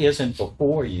that isn't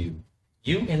before you,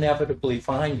 you inevitably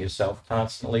find yourself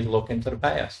constantly looking to the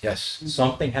past. Yes.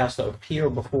 Something has to appear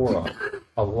before us,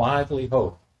 a lively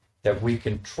hope that we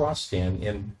can trust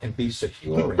in and be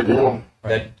secure in,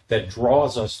 that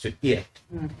draws us to it.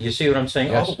 You see what I'm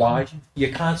saying? Yes. Otherwise,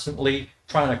 you're constantly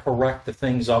trying to correct the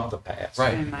things of the past.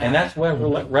 Right. And that's where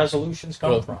resolutions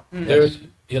come from. There's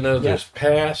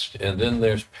past and then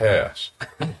there's past.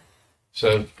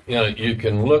 So, you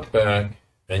can look back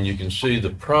and you can see the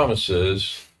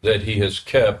promises that he has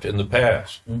kept in the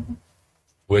past,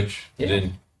 which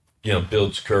then,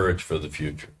 builds courage for the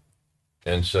future.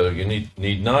 And so you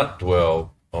need not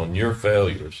dwell on your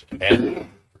failures and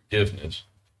forgiveness.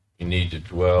 You need to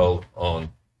dwell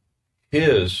on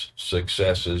his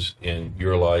successes in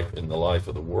your life, in the life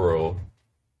of the world,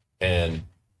 and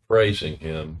praising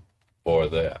him for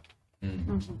that.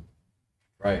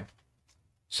 Right.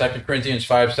 2 Corinthians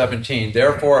 5:17.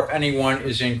 Therefore, if anyone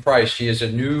is in Christ, he is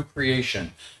a new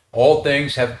creation. All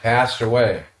things have passed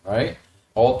away, right?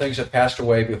 All things have passed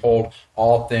away. Behold,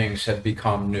 all things have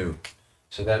become new.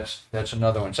 So that's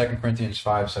another one. 2 Corinthians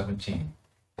 5:17.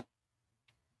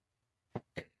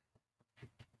 I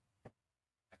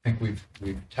think we've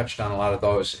touched on a lot of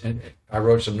those. I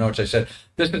wrote some notes. I said,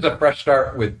 this is a fresh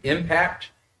start with impact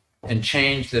and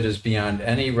change that is beyond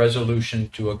any resolution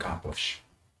to accomplish.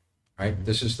 Right?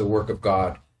 This is the work of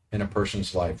God in a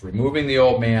person's life, removing the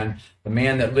old man, the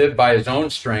man that lived by his own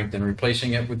strength, and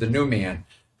replacing it with the new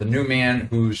man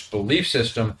whose belief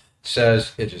system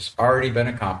says it has already been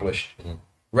accomplished.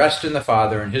 Rest in the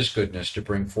Father and his goodness to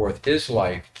bring forth his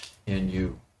life in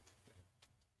you.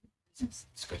 It's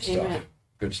good stuff. Amen.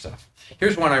 Good stuff.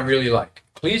 Here's one I really like.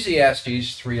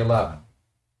 Ecclesiastes 3:11.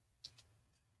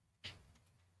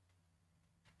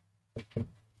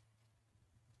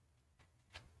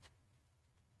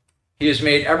 He has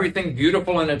made everything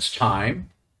beautiful in its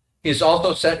time. He has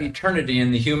also set eternity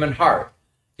in the human heart.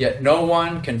 Yet no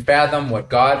one can fathom what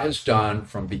God has done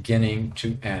from beginning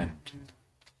to end.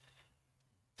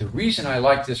 The reason I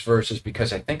like this verse is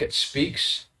because I think it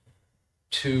speaks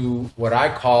to what I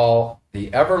call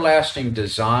the everlasting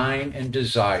design and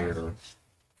desire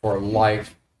for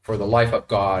life, for the life of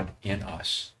God in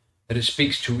us. That it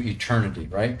speaks to eternity,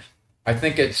 right? I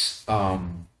think it's our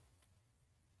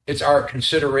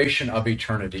consideration of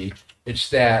eternity. It's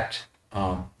that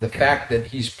the fact that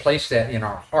he's placed that in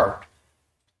our heart,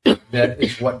 that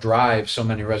is what drives so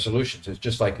many resolutions. It's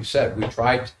just like you said,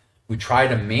 we try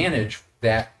to manage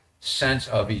that sense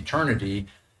of eternity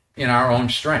in our own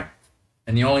strength.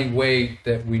 And the only way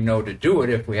that we know to do it,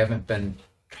 if we haven't been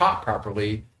taught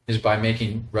properly, is by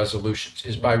making resolutions,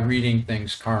 is by reading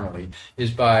things carnally, is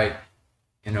by,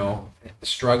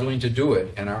 struggling to do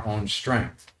it in our own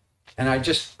strength. And I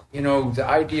just, the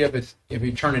idea of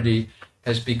eternity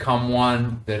has become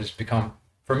one that has become,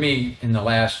 for me, in the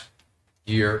last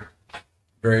year,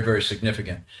 very, very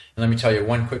significant. And let me tell you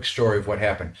one quick story of what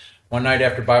happened. One night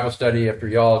after Bible study, after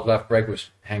y'all had left, Greg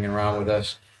was hanging around with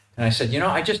us, and I said,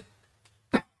 I just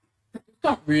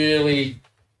don't really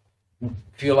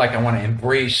feel like I want to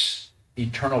embrace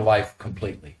eternal life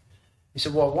completely. He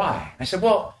said, well, why? I said,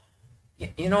 well,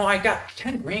 I got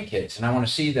 10 grandkids, and I want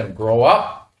to see them grow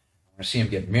up. I want to see them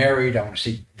get married. I want to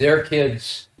see their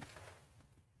kids.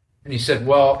 And he said,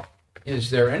 well,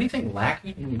 is there anything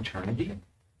lacking in eternity?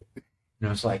 And I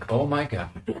was like, oh my God.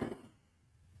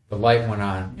 The light went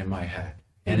on in my head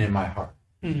and in my heart.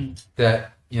 Mm-hmm.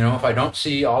 That, if I don't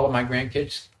see all of my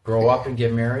grandkids grow up and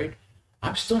get married,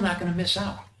 I'm still not going to miss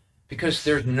out. Because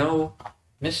there's no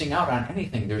missing out on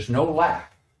anything. There's no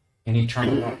lack in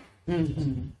eternal life.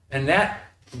 Mm-hmm. And that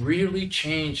really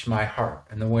changed my heart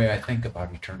and the way I think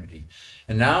about eternity.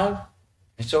 And now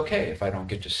it's okay if I don't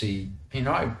get to see,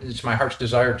 it's my heart's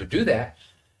desire to do that.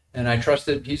 And I trust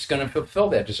that he's going to fulfill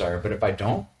that desire. But if I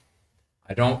don't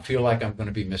feel like I'm going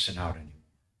to be missing out anymore.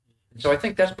 And so I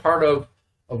think that's part of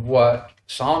what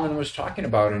Solomon was talking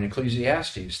about in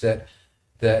Ecclesiastes,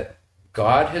 that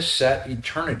God has set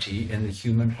eternity in the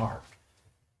human heart.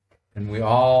 And we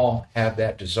all have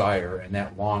that desire and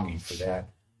that longing for that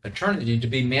eternity to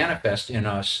be manifest in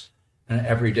us in an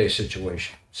everyday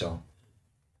situation. So,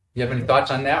 you have any thoughts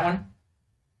on that one?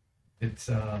 It's,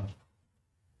 the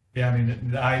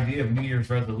idea of New Year's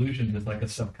resolutions is like a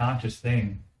subconscious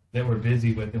thing that we're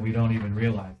busy with and we don't even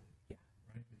realize it.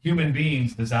 Right? Human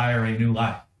beings desire a new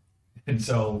life. And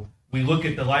so we look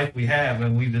at the life we have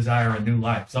and we desire a new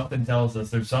life. Something tells us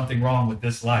there's something wrong with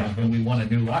this life and we want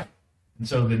a new life. And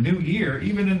so the new year,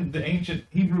 even in the ancient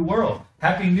Hebrew world,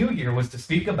 Happy New Year was to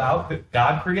speak about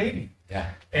God creating. Yeah.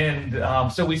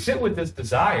 And so we sit with this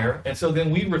desire, and so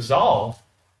then we resolve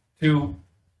to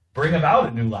bring about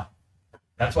a new life.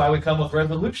 That's why we come with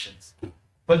resolutions.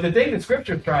 But the thing that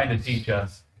Scripture is trying to teach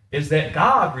us is that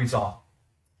God resolved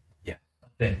a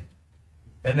thing.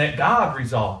 And that God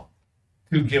resolved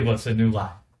to give us a new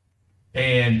life.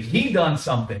 And he done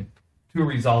something to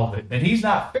resolve it. And he's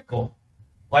not fickle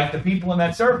like the people in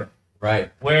that survey.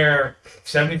 Right. Where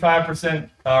 75%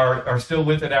 are still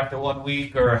with it after 1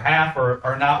 week, or half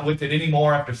are not with it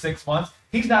anymore after 6 months.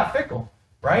 He's not fickle,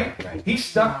 right? He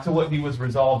stuck to what he was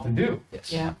resolved to do.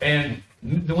 Yes. Yeah. And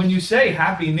when you say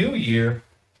Happy New Year,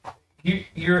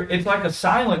 it's like a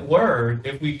silent word.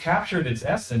 If we captured its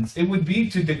essence, it would be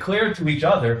to declare to each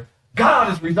other,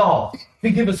 God is resolved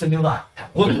to give us a new life.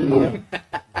 Look,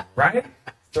 right?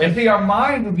 And see, our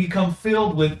mind would become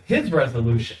filled with his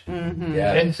resolution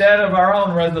instead of our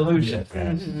own resolution.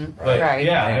 Mm-hmm. But Right.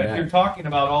 if you're talking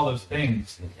about all those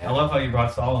things, I love how you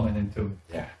brought Solomon into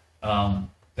it. Yeah.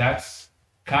 That's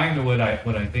kind of what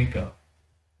I think of.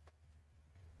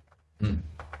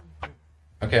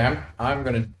 Okay, I'm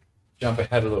going to jump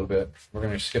ahead a little bit. We're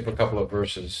going to skip a couple of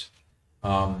verses.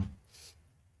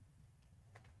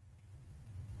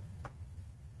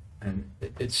 And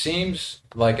it seems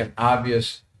like an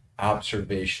obvious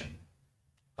observation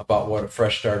about what a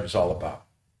fresh start is all about.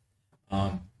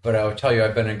 But I will tell you,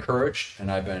 I've been encouraged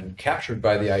and I've been captured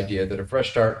by the idea that a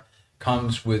fresh start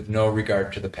comes with no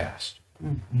regard to the past.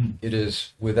 Mm-hmm. It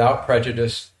is without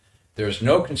prejudice. There is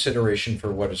no consideration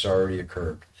for what has already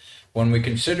occurred. When we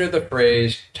consider the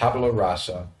phrase tabula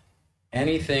rasa,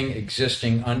 anything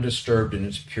existing undisturbed in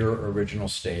its pure original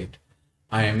state,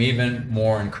 I am even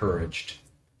more encouraged.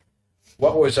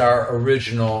 What was our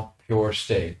original pure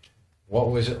state?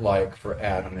 What was it like for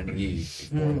Adam and Eve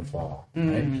before the fall?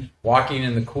 Right? Walking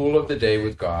in the cool of the day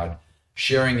with God,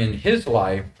 sharing in his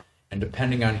life, and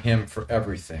depending on him for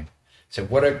everything. So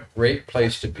what a great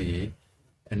place to be.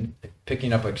 And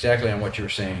picking up exactly on what you were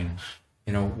saying,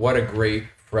 what a great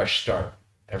fresh start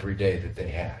every day that they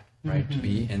had, right? To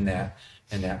be in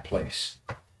that place.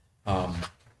 I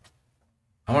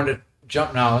wanted to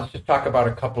jump now. Let's just talk about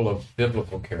a couple of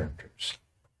biblical characters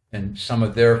and some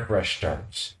of their fresh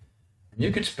starts. You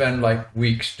could spend like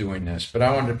weeks doing this, but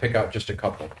I wanted to pick out just a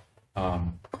couple.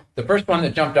 The first one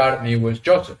that jumped out at me was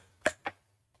Joseph.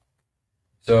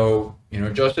 So,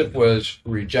 Joseph was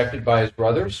rejected by his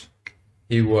brothers.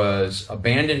 He was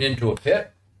abandoned into a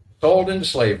pit, sold into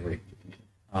slavery,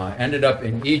 ended up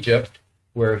in Egypt,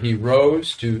 where he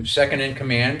rose to second in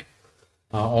command,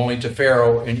 only to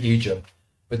Pharaoh in Egypt.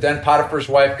 But then Potiphar's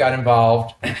wife got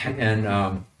involved,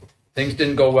 and things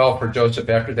didn't go well for Joseph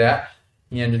after that.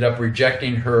 He ended up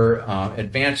rejecting her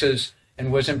advances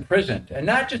and was imprisoned. And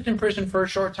not just imprisoned for a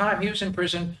short time, he was in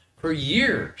prison for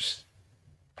years.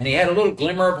 And he had a little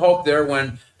glimmer of hope there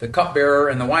when the cupbearer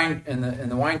and the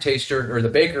wine taster, or the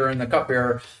baker and the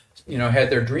cupbearer,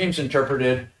 had their dreams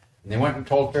interpreted. And they went and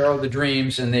told Pharaoh the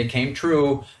dreams, and they came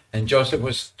true. And Joseph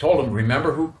told him,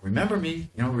 remember me,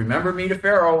 remember me to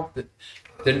Pharaoh. That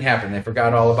didn't happen. They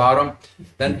forgot all about him.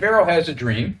 Then Pharaoh has a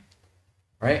dream,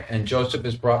 right? And Joseph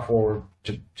is brought forward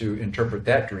to interpret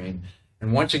that dream.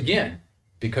 And once again,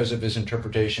 because of his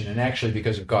interpretation, and actually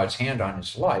because of God's hand on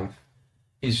his life,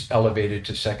 he's elevated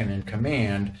to second in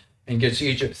command and gets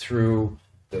Egypt through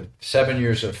the 7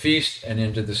 years of feast and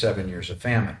into the 7 years of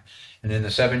famine. And in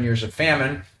the 7 years of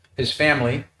famine, his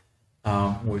family,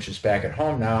 which is back at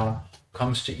home now,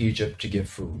 comes to Egypt to get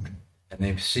food. And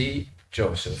they see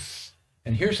Joseph.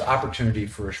 And here's the opportunity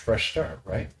for a fresh start,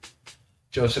 right?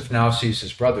 Joseph now sees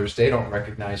his brothers. They don't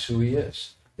recognize who he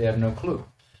is. They have no clue.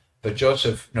 But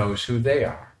Joseph knows who they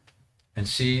are and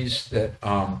sees that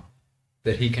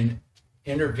he can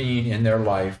intervene in their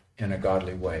life in a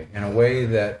godly way, in a way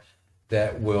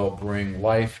that will bring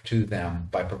life to them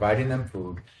by providing them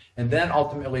food, and then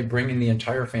ultimately bringing the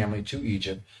entire family to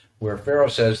Egypt, where Pharaoh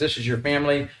says, this is your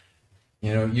family,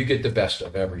 you get the best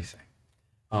of everything.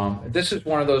 This is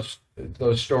one of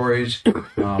those stories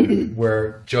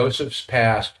where Joseph's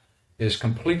past is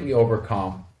completely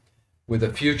overcome with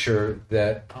a future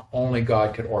that only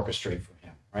God could orchestrate for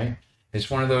him, right? It's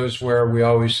one of those where we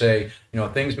always say,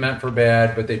 things meant for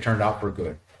bad, but they turned out for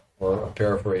good, or a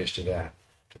paraphrase to that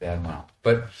amount.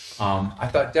 But I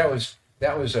thought that was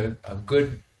a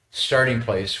good starting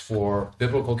place for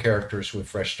biblical characters with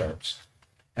fresh starts.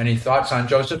 Any thoughts on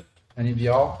Joseph? Any of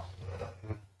y'all?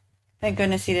 Thank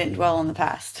goodness he didn't dwell on the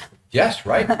past. Yes,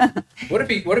 right. What if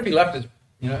he left his,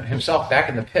 himself back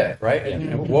in the pit, right?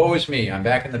 And woe is me, I'm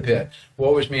back in the pit.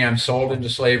 Woe is me, I'm sold into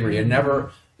slavery, and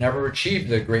never achieved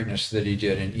the greatness that he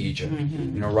did in Egypt.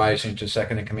 Rising to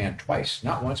second in command twice,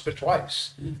 not once but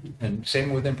twice, and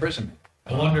same with imprisonment.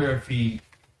 I wonder if it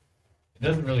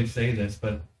doesn't really say this,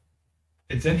 but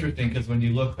it's interesting because when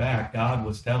you look back, God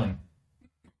was telling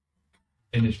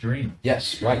in his dream,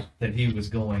 yes, right, that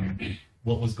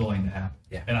what was going to happen.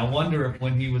 Yeah. And I wonder if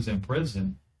when he was in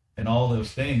prison and all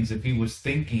those things, if he was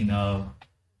thinking of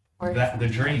the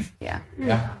dream, Yeah.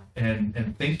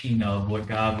 and thinking of what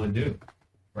God would do,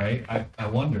 right? I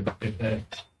wonder if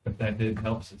that did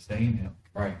help sustain him.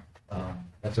 right.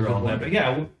 That's all that. But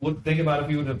yeah, would think about if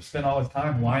he would have spent all his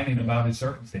time whining about his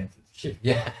circumstances.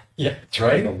 Yeah, that's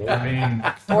right. I mean,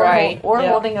 Or Yeah.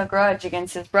 holding a grudge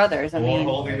against his brothers. I or mean,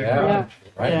 holding a Yeah. grudge.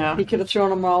 Right. Yeah. He could have thrown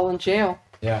them all in jail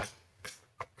Yeah.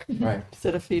 Right.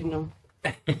 instead of feeding them.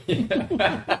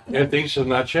 And things have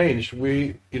not changed.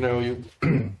 We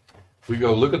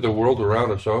go look at the world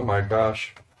around us. Oh my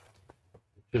gosh,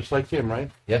 just like him, right?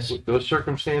 Yes, With those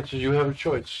circumstances, you have a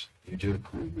choice. you do.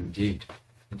 Indeed.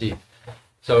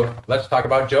 So let's talk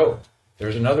about Job.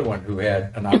 There's another one who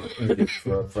had an opportunity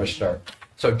for a fresh start.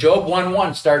 So Job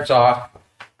 1:1 starts off,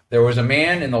 there was a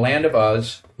man in the land of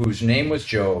Uz whose name was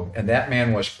Job, and that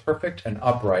man was perfect and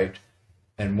upright,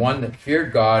 and one that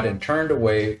feared God and turned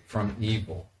away from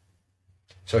evil.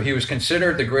 So he was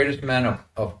considered the greatest man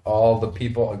of all the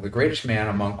people, the greatest man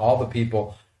among all the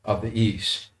people of the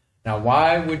East. Now,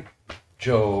 why would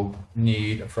Job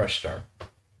need a fresh start?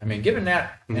 I mean, given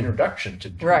that introduction to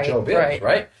who Right, Job is, right.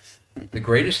 right? The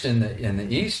greatest in the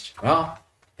East. Well,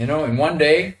 in one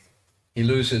day, he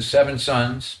loses 7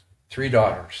 sons, 3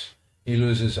 daughters. He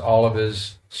loses all of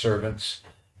his servants.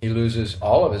 He loses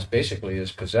all of his, basically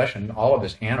his possession, all of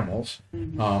his animals,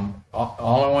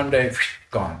 all in one day,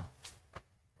 gone,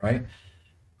 right?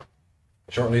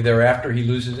 Shortly thereafter, he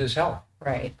loses his health.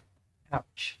 Right.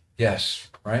 Ouch. Yes,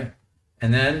 right?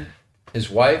 And then his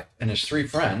wife and his three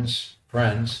friends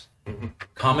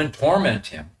come and torment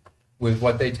him with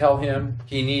what they tell him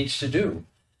he needs to do.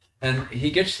 And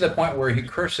he gets to the point where he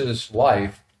curses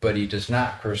life, but he does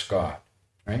not curse God,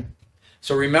 right?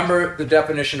 So remember the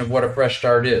definition of what a fresh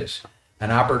start is: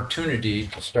 an opportunity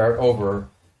to start over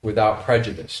without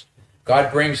prejudice.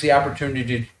 God brings the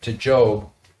opportunity to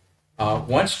Job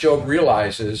once Job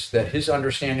realizes that his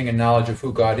understanding and knowledge of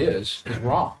who God is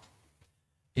wrong.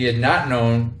 He had not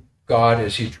known God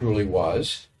as he truly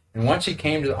was. And once he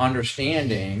came to the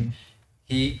understanding,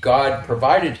 God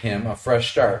provided him a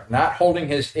fresh start, not holding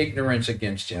his ignorance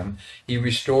against him. He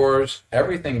restores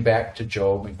everything back to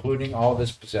Job, including all of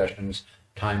his possessions,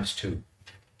 ×2.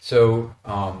 So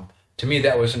to me,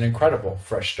 that was an incredible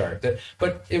fresh start.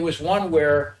 But it was one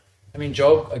where, I mean,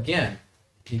 Job, again,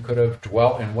 he could have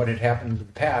dwelt in what had happened in the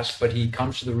past, but he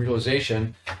comes to the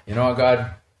realization, you know what,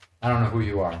 God, I don't know who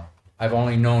you are. I've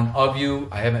only known of you.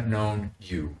 I haven't known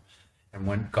you. And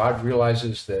when God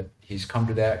realizes that he's come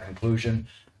to that conclusion,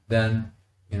 then,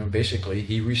 basically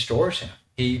he restores him.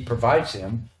 He provides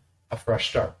him a fresh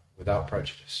start without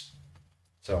prejudice.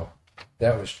 So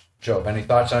that was Job. Any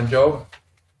thoughts on Job?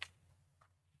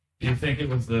 Do you think it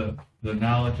was the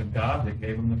knowledge of God that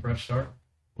gave him the fresh start?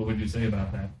 What would you say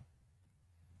about that?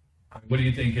 What do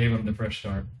you think gave him the fresh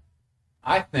start?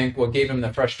 I think what gave him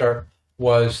the fresh start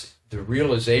was the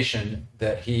realization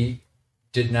that he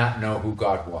did not know who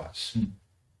God was.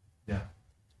 Yeah.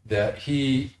 That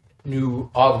he knew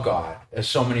of God, as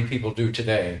so many people do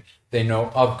today. They know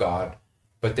of God,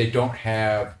 but they don't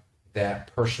have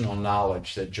that personal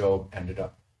knowledge that Job ended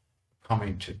up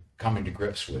coming to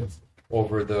grips with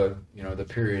over the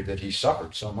period that he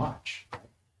suffered so much. I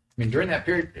mean, during that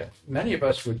period, many of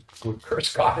us would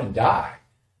curse God and die,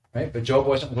 right? But Job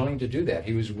wasn't willing to do that.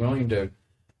 He was willing to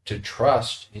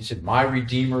trust. He said, "My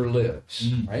Redeemer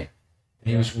lives," right? And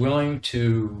he was willing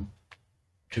to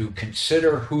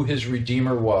consider who his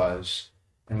Redeemer was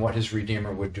and what his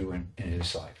Redeemer would do in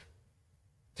his life,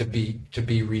 to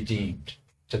be redeemed,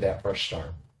 to that fresh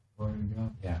start.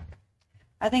 Yeah.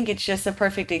 I think it's just a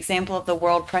perfect example of the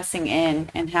world pressing in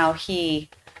and how he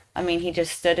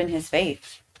just stood in his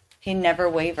faith. He never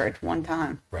wavered one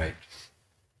time. Right.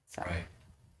 So. Right.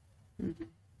 Mm-hmm.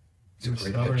 It's a great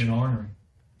Stubborn picture. and ornery.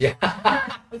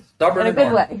 Yeah. Stubborn In a and good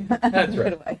ornery. way. That's In a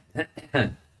right.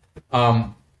 good way.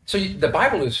 So the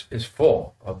Bible is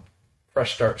full of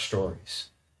fresh start stories.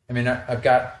 I mean, I've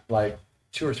got like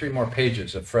 2 or 3 more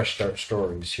pages of fresh start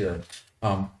stories here.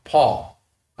 Paul,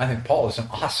 I think Paul is an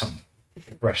awesome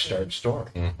fresh start story,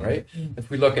 right?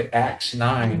 If we look at Acts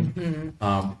 9,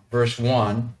 verse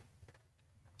 1,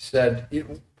 said,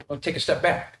 we'll take a step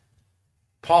back.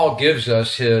 Paul gives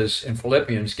us in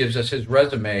Philippians, gives us his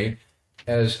resume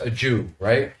as a Jew,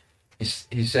 right?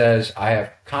 He says, I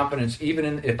have confidence,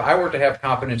 even if I were to have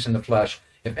confidence in the flesh,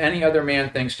 if any other man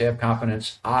thinks to have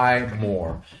confidence, I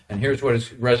more. And here's what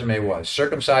his resume was: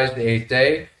 circumcised the 8th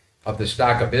day, of the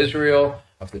stock of Israel,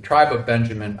 of the tribe of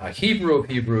Benjamin, a Hebrew of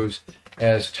Hebrews,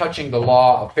 as touching the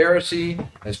law, a Pharisee,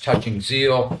 as touching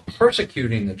zeal,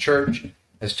 persecuting the church,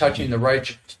 as touching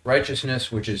the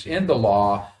righteousness which is in the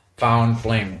law, found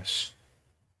blameless.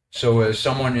 So as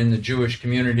someone in the Jewish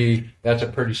community, that's a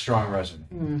pretty strong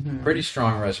resume. Pretty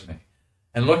strong resume.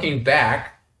 And looking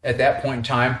back at that point in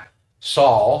time,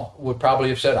 Saul would probably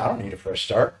have said, I don't need a fresh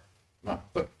start. Well,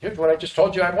 but here's what I just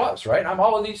told you I was, right? I'm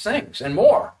all of these things and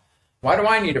more. Why do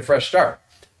I need a fresh start?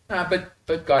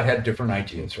 But God had different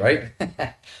ideas, right?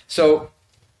 So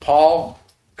Paul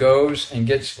goes and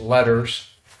gets letters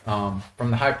from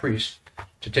the high priest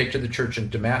to take to the church in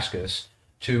Damascus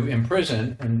to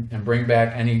imprison and bring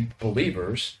back any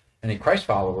believers, any Christ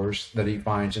followers that he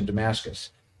finds in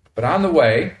Damascus. But on the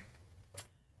way,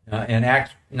 in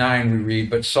Acts 9 we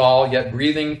read, but Saul, yet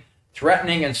breathing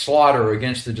threatening and slaughter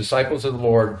against the disciples of the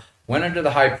Lord, went unto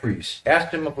the high priest,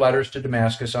 asked him of letters to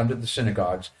Damascus unto the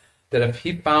synagogues, that if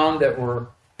he found that were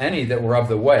any that were of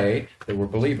the way, that were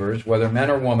believers, whether men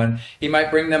or women, he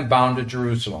might bring them bound to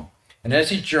Jerusalem. And as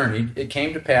he journeyed, it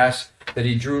came to pass that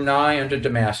he drew nigh unto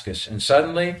Damascus, and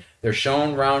suddenly there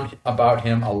shone round about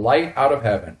him a light out of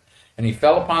heaven. And he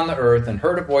fell upon the earth, and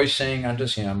heard a voice saying unto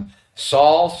him,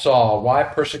 Saul, Saul, why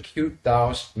persecute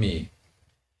thou me?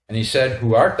 And he said,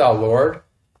 Who art thou, Lord?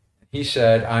 He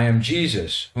said, I am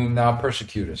Jesus, whom thou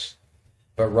persecutest.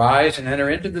 But rise and enter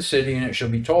into the city, and it shall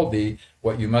be told thee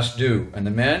what you must do. And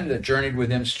the men that journeyed with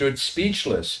him stood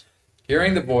speechless,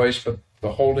 hearing the voice, but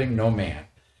beholding no man.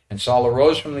 And Saul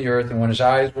arose from the earth, and when his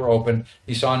eyes were opened,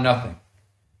 he saw nothing.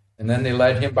 And then they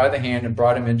led him by the hand and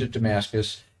brought him into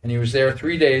Damascus, and he was there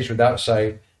 3 days without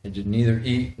sight, and did neither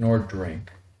eat nor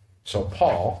drink. So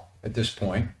Paul, at this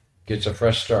point, gets a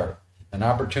fresh start, an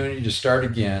opportunity to start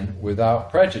again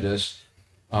without prejudice,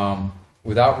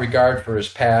 without regard for his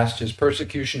past, his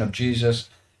persecution of Jesus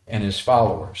and his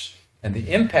followers. And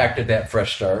the impact of that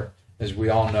fresh start, as we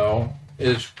all know,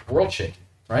 is world-shaking,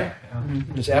 right?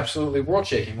 It's absolutely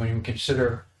world-shaking when you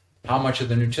consider how much of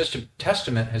the New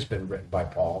Testament has been written by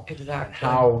Paul. Exactly.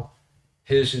 How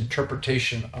his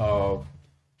interpretation of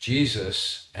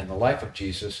Jesus and the life of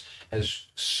Jesus has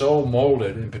so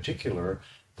molded, in particular,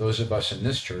 those of us in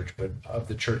this church, but of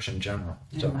the church in general.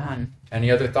 So, Amen. any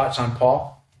other thoughts on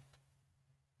Paul?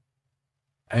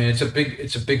 I mean, it's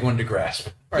a big one to grasp.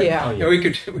 Right? Yeah. You know, we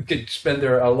could spend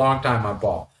there a long time on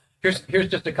Paul. Here's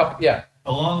just a couple. Yeah.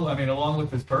 Along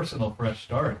with his personal fresh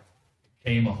start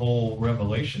came a whole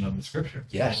revelation of the scripture.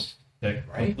 Yes. That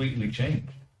Right. completely changed.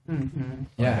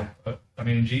 Yeah. I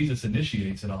mean, Jesus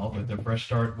initiates it all, but the fresh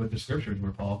start with the scriptures,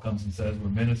 where Paul comes and says, we're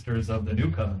ministers of the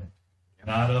new covenant,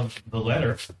 not of the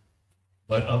letter,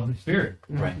 but of the Spirit.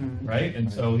 Right. Right?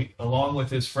 And so, along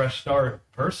with his fresh start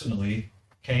personally,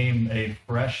 came a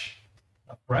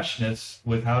freshness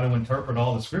with how to interpret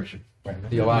all the scriptures. Right.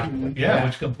 Theologically. Yeah,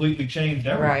 which completely changed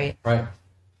everything. Right. Right.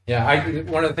 Yeah.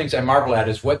 One of the things I marvel at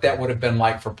is what that would have been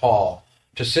like for Paul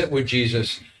to sit with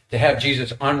Jesus, to have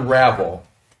Jesus unravel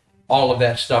all of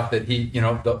that stuff that he,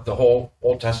 the whole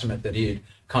Old Testament that he had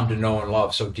come to know and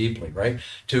love so deeply, right?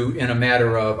 To, in a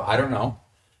matter of, I don't know,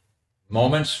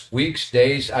 moments, weeks,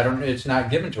 days, it's not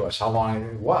given to us how long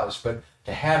it was, but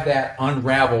to have that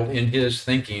unraveled in his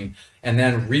thinking and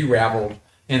then re-raveled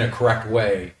in a correct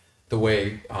way, the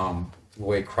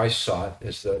way Christ saw it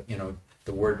as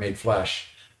the Word made flesh,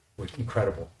 was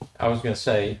incredible. I was going to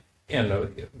say, in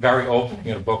the very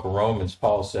opening of the book of Romans,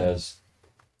 Paul says,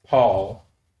 Paul,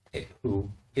 who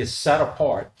is set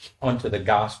apart unto the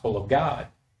gospel of God.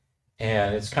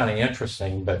 And it's kind of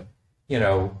interesting, but,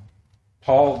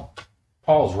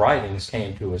 Paul's writings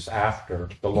came to us after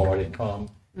the Lord had come,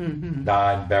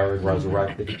 died, buried,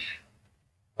 resurrected,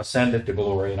 ascended to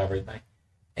glory and everything.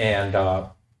 And,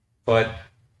 but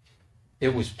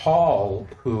it was Paul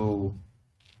who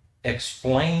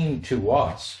explained to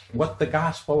us what the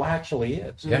gospel actually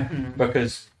is. Yeah.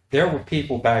 Because there were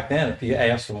people back then, if you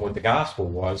asked them what the gospel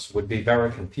was, would be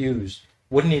very confused,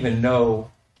 wouldn't even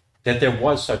know that there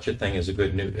was such a thing as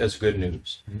good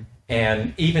news.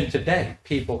 And even today,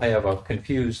 people have a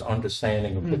confused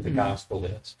understanding of what the gospel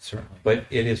is. Certainly. But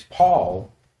it is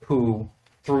Paul who,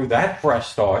 through that fresh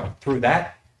start, through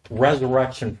that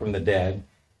resurrection from the dead,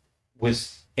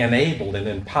 was enabled and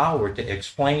empowered to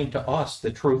explain to us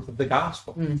the truth of the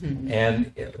gospel.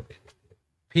 And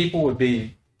people would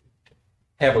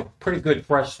have a pretty good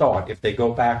fresh start if they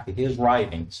go back to his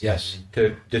writings. Yes.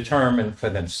 To determine for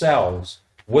themselves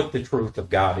what the truth of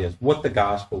God is, what the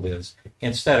gospel is,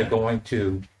 instead of going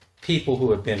to people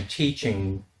who have been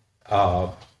teaching a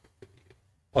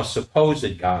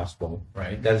supposed gospel,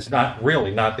 Right. that is not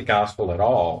the gospel at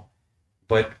all,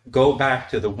 but go back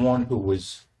to the one who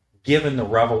was given the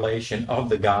revelation of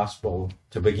the gospel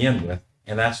to begin with,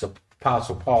 and that's the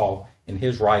Apostle Paul in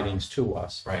his writings to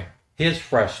us. Right. His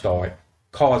fresh start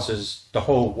causes the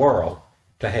whole world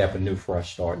to have a new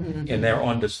fresh start in their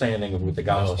understanding of what the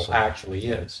gospel Awesome. actually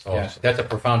is. Yeah, that's a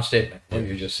profound statement, what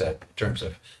you just said, in terms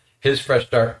of his fresh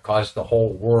start caused the whole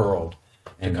world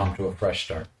to come to a fresh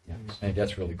start. I think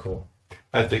that's really cool.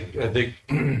 I think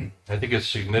it's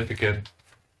significant.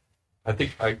 I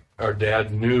think our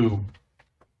dad knew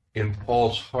in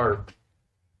Paul's heart.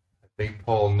 I think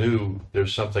Paul knew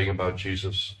there's something about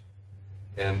Jesus,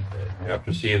 and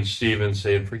after seeing Stephen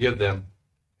saying, "Forgive them,"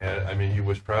 and I mean,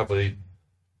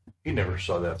 he never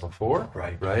saw that before,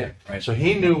 right? So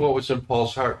he knew what was in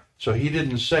Paul's heart. So he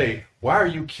didn't say, "Why are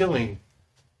you killing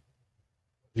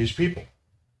these people?"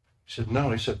 He said,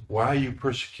 "No." He said, "Why are you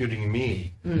persecuting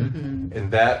me?"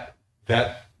 And that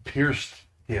pierced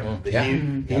him.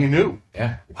 He knew.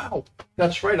 Yeah. Wow,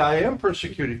 that's right. I am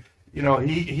persecuted.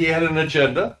 He had an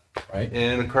agenda, Right.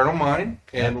 and a carnal mind,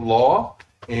 and law,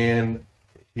 and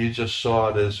he just saw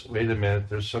it as, wait a minute,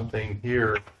 there's something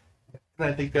here. And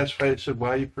I think that's why he said, "Why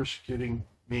are you persecuting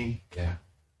me?" Yeah.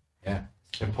 Yeah.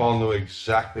 And Paul knew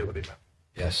exactly what he meant.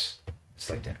 Yes. It's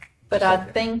like that. But I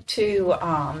think too,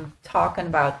 talking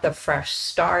about the fresh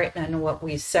start and what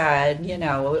we said,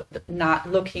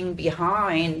 not looking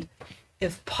behind,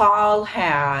 if Paul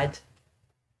had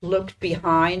looked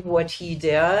behind what he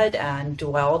did and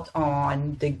dwelt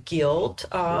on the guilt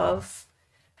of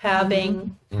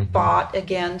having Mhm. fought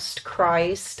against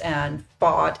Christ and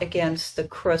fought against the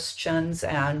Christians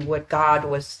and what God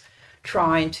was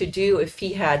trying to do. If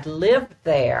he had lived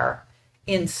there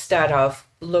instead of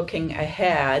looking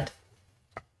ahead,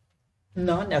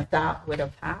 none of that would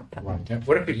have happened. Right.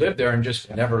 What if he lived there and just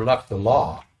never left the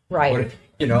law? Right. What if,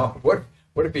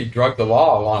 what if he drugged the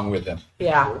law along with him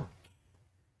Yeah.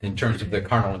 in terms of the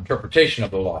carnal interpretation of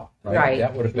the law? Right.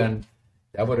 That would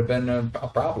have been a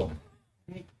problem,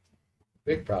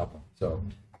 big problem.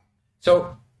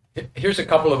 So here's a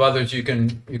couple of others you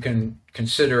can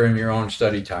consider in your own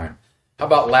study time. How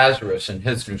about Lazarus and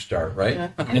his new start?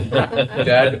 Right,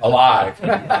 dead, alive.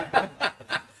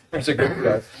 That's a good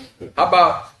start. How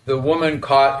about the woman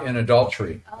caught in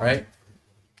adultery? Right,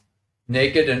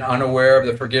 naked and unaware of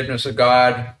the forgiveness of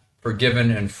God, forgiven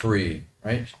and free.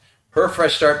 Right, her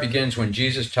fresh start begins when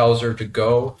Jesus tells her to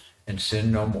go and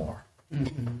sin no more.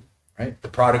 Mm-hmm. Right, the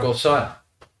prodigal son,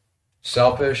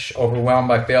 selfish, overwhelmed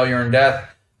by failure and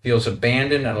death, feels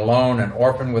abandoned and alone, an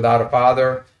orphan without a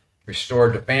father,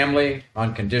 restored to family,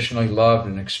 unconditionally loved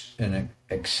and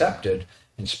accepted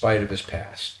in spite of his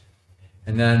past.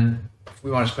 And then, if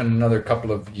we want to spend another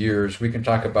couple of years, we can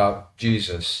talk about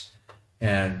Jesus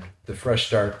and the fresh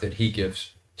start that he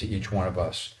gives to each one of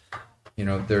us.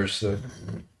 I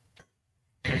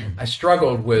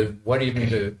struggled with what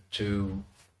even to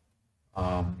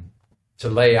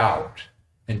lay out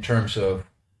in terms of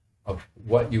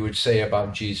what you would say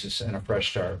about Jesus and a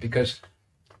fresh start, because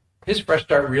his fresh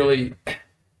start really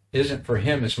isn't for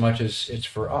him as much as it's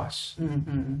for us,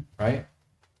 right?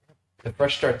 The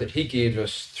fresh start that he gave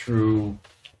us through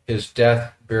his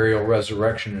death, burial,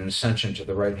 resurrection, and ascension to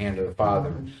the right hand of the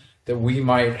Father, that we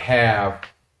might have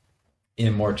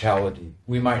immortality.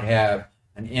 We might have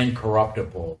an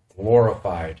incorruptible,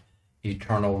 glorified,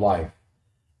 eternal life.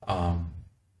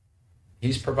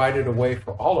 He's provided a way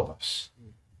for all of us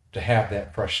to have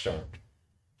that fresh start.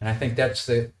 And I think that's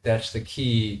the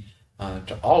key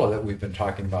to all of that we've been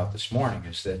talking about this morning,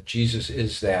 is that Jesus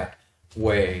is that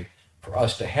way for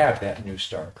us to have that new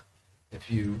start. If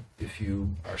you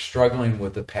are struggling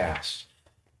with the past,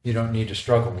 you don't need to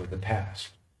struggle with the past.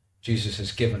 Jesus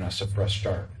has given us a fresh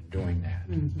start in doing that.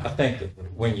 I think that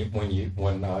when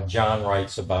John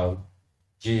writes about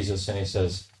Jesus and he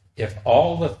says, if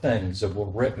all the things that were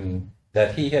written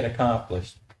that he had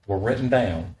accomplished were written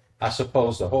down, I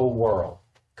suppose the whole world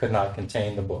could not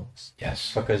contain the books.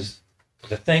 Yes. Because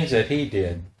the things that he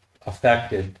did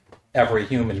affected every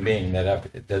human being that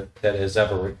has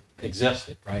ever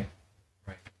existed. Right.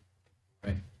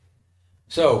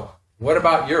 So, what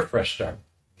about your fresh start?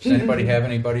 Does anybody have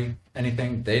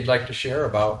anything they'd like to share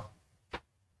about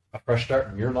a fresh start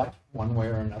in your life, one way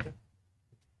or another?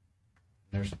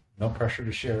 There's no pressure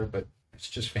to share, but it's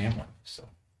just family. So.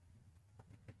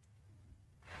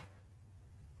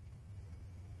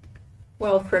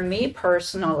 Well, for me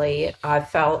personally, I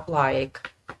felt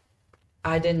like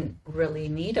I didn't really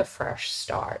need a fresh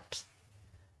start,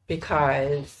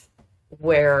 because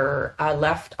where I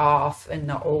left off in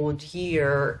the old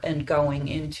year and going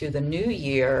into the new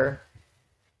year,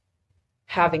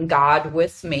 having God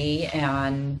with me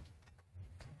and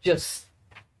just,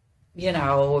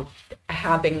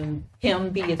 having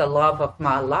him be the love of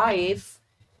my life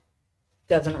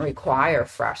doesn't require a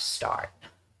fresh start.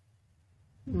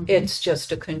 It's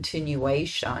just a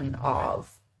continuation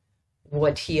of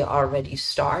what he already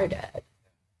started.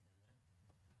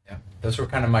 Yeah, those were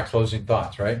kind of my closing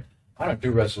thoughts, right? I don't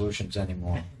do resolutions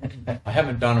anymore. I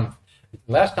haven't done them.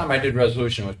 Last time I did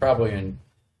resolution was probably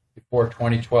before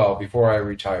 2012, before I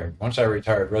retired. Once I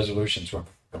retired, resolutions were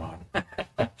gone.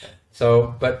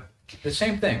 So, but the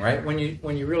same thing, right? When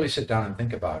you really sit down and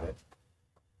think about it,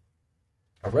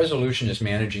 a resolution is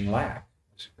managing lack.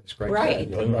 It's Greg Right.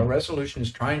 said. A resolution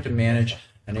is trying to manage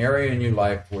an area in your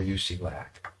life where you see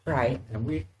lack. Right.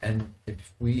 And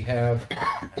if we have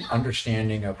an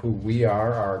understanding of who we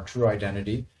are, our true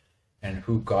identity, and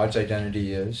who God's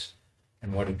identity is,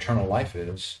 and what eternal life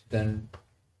is, then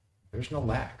there's no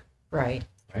lack. Right.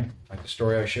 Right? Like the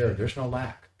story I shared, there's no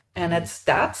lack. And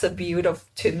that's a beautiful,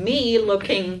 to me,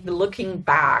 looking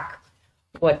back,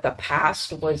 what the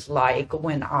past was like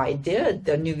when I did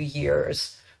the New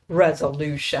Year's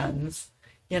resolutions.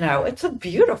 It's a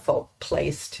beautiful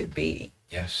place to be.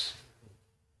 Yes,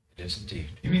 it is indeed.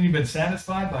 You mean you've been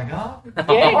satisfied by God?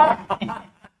 Yeah.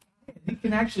 He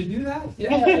can actually do that?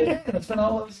 Yeah. It's been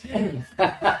all those years.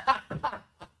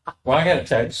 Well, I got to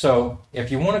tell you, so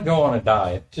if you want to go on a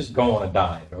diet, just go on a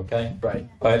diet, okay? Right.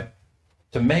 But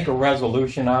to make a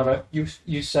resolution out of it,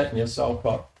 you setting yourself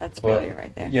up That's for, failure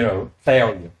right there.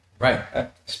 failure. Right.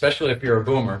 Especially if you're a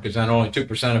boomer, because then only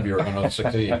 2% of you are going to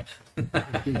succeed.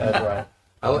 That's right.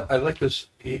 I like this.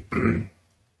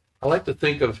 I like to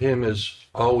think of him as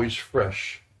always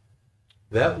fresh.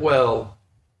 That well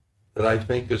that I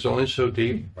think is only so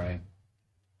deep, Right.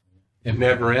 it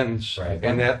never ends, Right.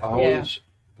 and that always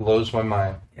blows my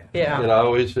mind. Yeah. It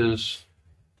always is.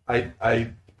 I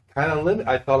kind of limit.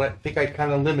 I think I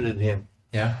kind of limited him,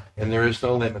 Yeah. and there is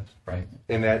no limit, Right.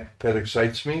 and that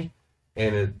excites me,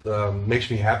 and it makes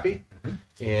me happy,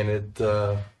 and it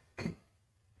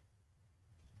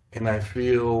and I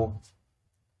feel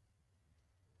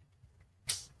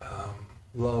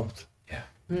loved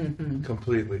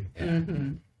completely.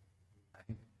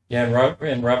 Yeah,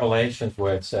 in Revelations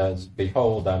where it says,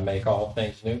 "Behold, I make all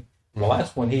things new." Well,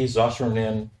 that's when he's ushering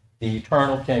in the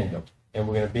eternal kingdom, and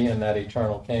we're going to be in that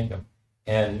eternal kingdom.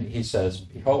 And he says,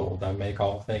 "Behold, I make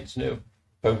all things new."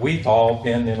 But we've all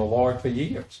been in the Lord for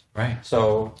years. Right.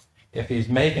 So if he's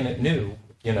making it new,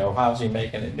 how's he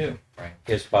making it new? Right.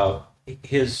 It's about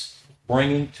his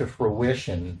bringing to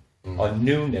fruition a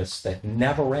newness that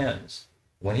never ends.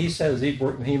 When he says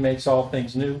he makes all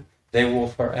things new, they will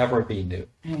forever be new.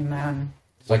 Amen.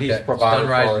 It's like What he's that provided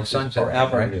sunrise for and us is sunset,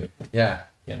 forever right? new. Yeah.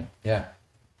 You know. Yeah.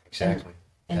 Exactly.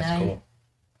 And That's I cool.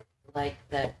 like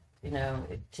that,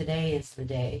 today is the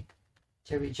day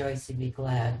to rejoice and be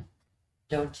glad.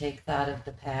 Don't take thought of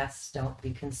the past. Don't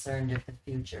be concerned of the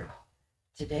future.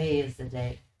 Today is the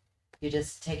day. You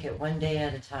just take it one day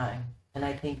at a time. And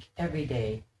I think every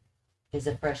day is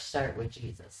a fresh start with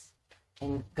Jesus.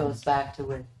 And goes back to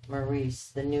with Maurice,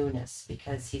 the newness,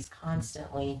 because he's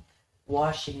constantly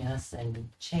washing us and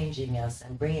changing us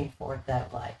and bringing forth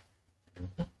that life.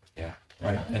 Yeah.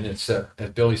 Right. And it's, as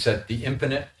Billy said, the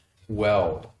infinite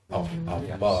well of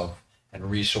love and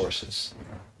resources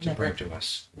to Never- bring to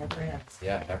us. Never ends.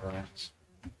 Yeah, it never ends.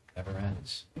 Never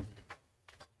ends.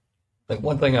 Like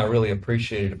one thing I really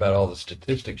appreciated about all the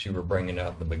statistics you were bringing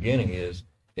out in the beginning is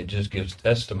it just gives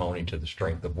testimony to the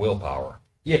strength of willpower,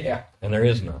 Yeah. and there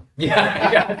is none.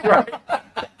 Yeah, that's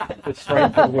right. The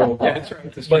strength of will. That's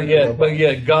right. But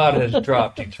yet God has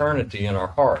dropped eternity in our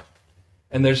heart,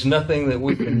 and there's nothing that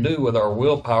we can do with our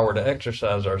willpower to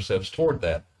exercise ourselves toward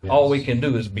that. All we can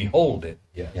do is behold it,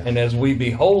 Yeah. and as we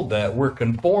behold that, we're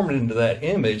conformed into that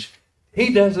image.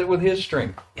 He does it with his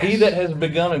strength. He that has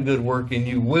begun a good work in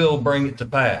you will bring it to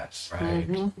pass. Right.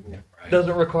 Yeah, right.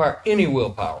 Doesn't require any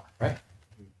willpower. Right.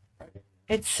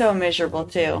 It's so miserable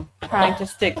too, trying to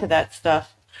stick to that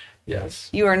stuff. Yes.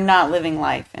 You are not living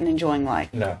life and enjoying life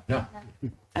No. No.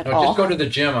 at No, all. just go to the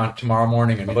gym on tomorrow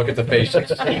morning and look at the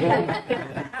faces.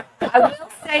 I will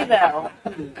say though,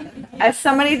 as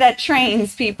somebody that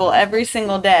trains people every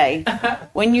single day,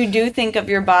 when you do think of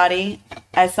your body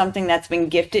as something that's been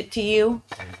gifted to you,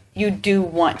 you do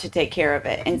want to take care of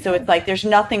it. And so it's like there's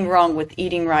nothing wrong with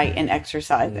eating right and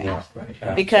exercising.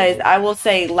 Because I will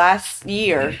say last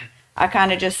year, I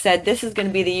kind of just said, this is going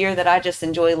to be the year that I just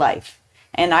enjoy life.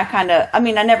 And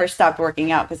I never stopped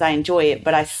working out because I enjoy it,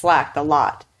 but I slacked a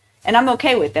lot. And I'm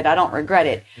okay with it. I don't regret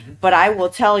it. But I will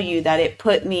tell you that it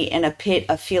put me in a pit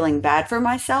of feeling bad for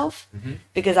myself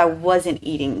because I wasn't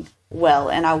eating well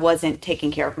and I wasn't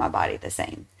taking care of my body the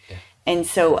same. And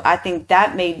so I think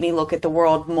that made me look at the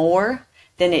world more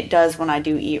than it does when I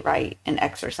do eat right and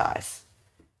exercise.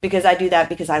 Because I do that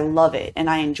because I love it and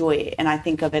I enjoy it. And I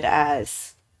think of it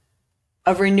as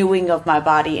a renewing of my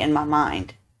body and my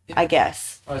mind, I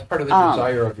guess. Well, it's part of the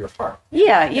desire of your heart.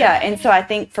 Yeah. And so I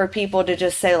think for people to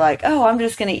just say like, oh, I'm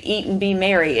just going to eat and be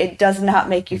merry, it does not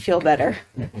make you feel better.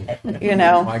 You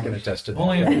know? I can attest to that.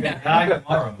 Only if you die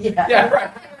tomorrow. Yeah,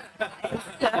 right.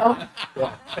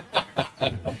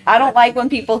 I don't like when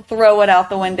people throw it out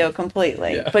the window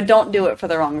completely, Yeah. but don't do it for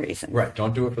the wrong reason. Right.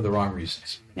 Don't do it for the wrong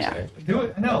reasons. Yeah. Exactly. Do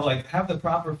it. No, like have the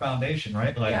proper foundation,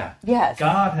 right? Like Yes.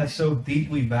 God has so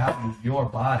deeply valued your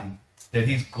body that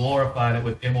He's glorified it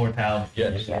with immortality.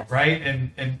 Yes. Yes. Right?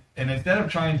 And instead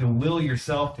of trying to will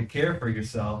yourself to care for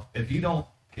yourself, if you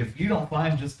don't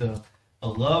find just a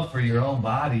love for your own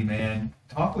body, man,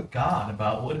 talk with God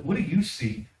about what do you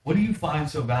see? What do you find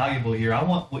so valuable here? I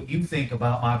want what you think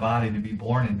about my body to be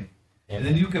born in me. And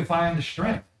then you can find the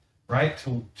strength, right,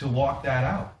 to walk that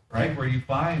out, right? Where you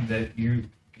find that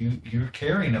you're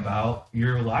caring about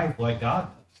your life like God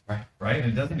does. Right. Right?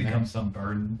 And it doesn't become some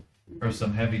burden or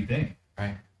some heavy thing.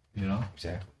 Right. You know?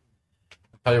 Exactly.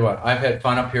 I'll tell you what, I've had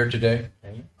fun up here today.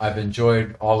 I've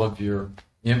enjoyed all of your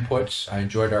inputs. I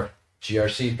enjoyed our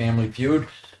GRC family feud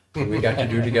that we got to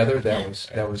do together.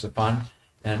 That was a fun.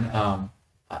 And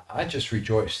I just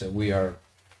rejoice that we are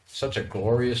such a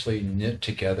gloriously knit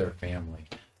together family.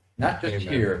 Not just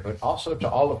Amen. here, but also to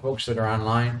all the folks that are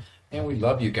online. And we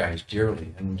love you guys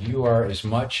dearly. And you are as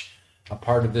much a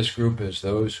part of this group as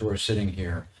those who are sitting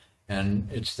here. And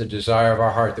it's the desire of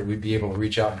our heart that we'd be able to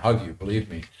reach out and hug you, believe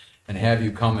me, and have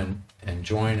you come and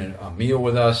join a meal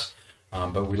with us.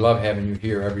 But we love having you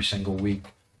here every single week.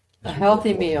 A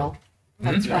healthy meal.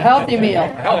 That's A healthy meal.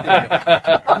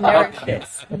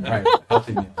 Nourishes. Right,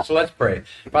 healthy meal. So let's pray.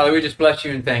 Father, we just bless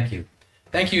you and thank you.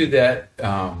 Thank you that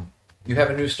you have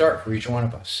a new start for each one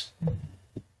of us,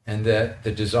 and that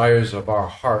the desires of our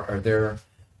heart are there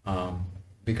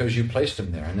because you placed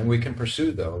them there, and then we can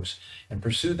pursue those and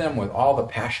pursue them with all the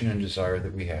passion and desire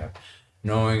that we have,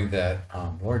 knowing that,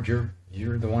 Lord,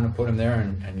 you're the one who put them there,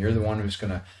 and you're the one who's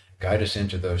going to guide us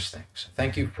into those things.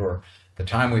 Thank you for the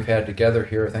time we've had together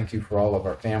here. Thank you for all of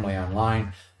our family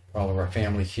online, for all of our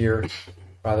family here.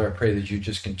 Father, I pray that you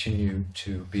just continue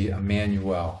to be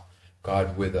Emmanuel,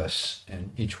 God with us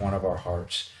in each one of our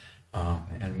hearts.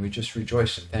 And we just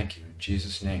rejoice and thank you. In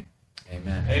Jesus' name,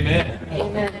 amen. Amen.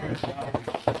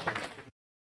 Amen.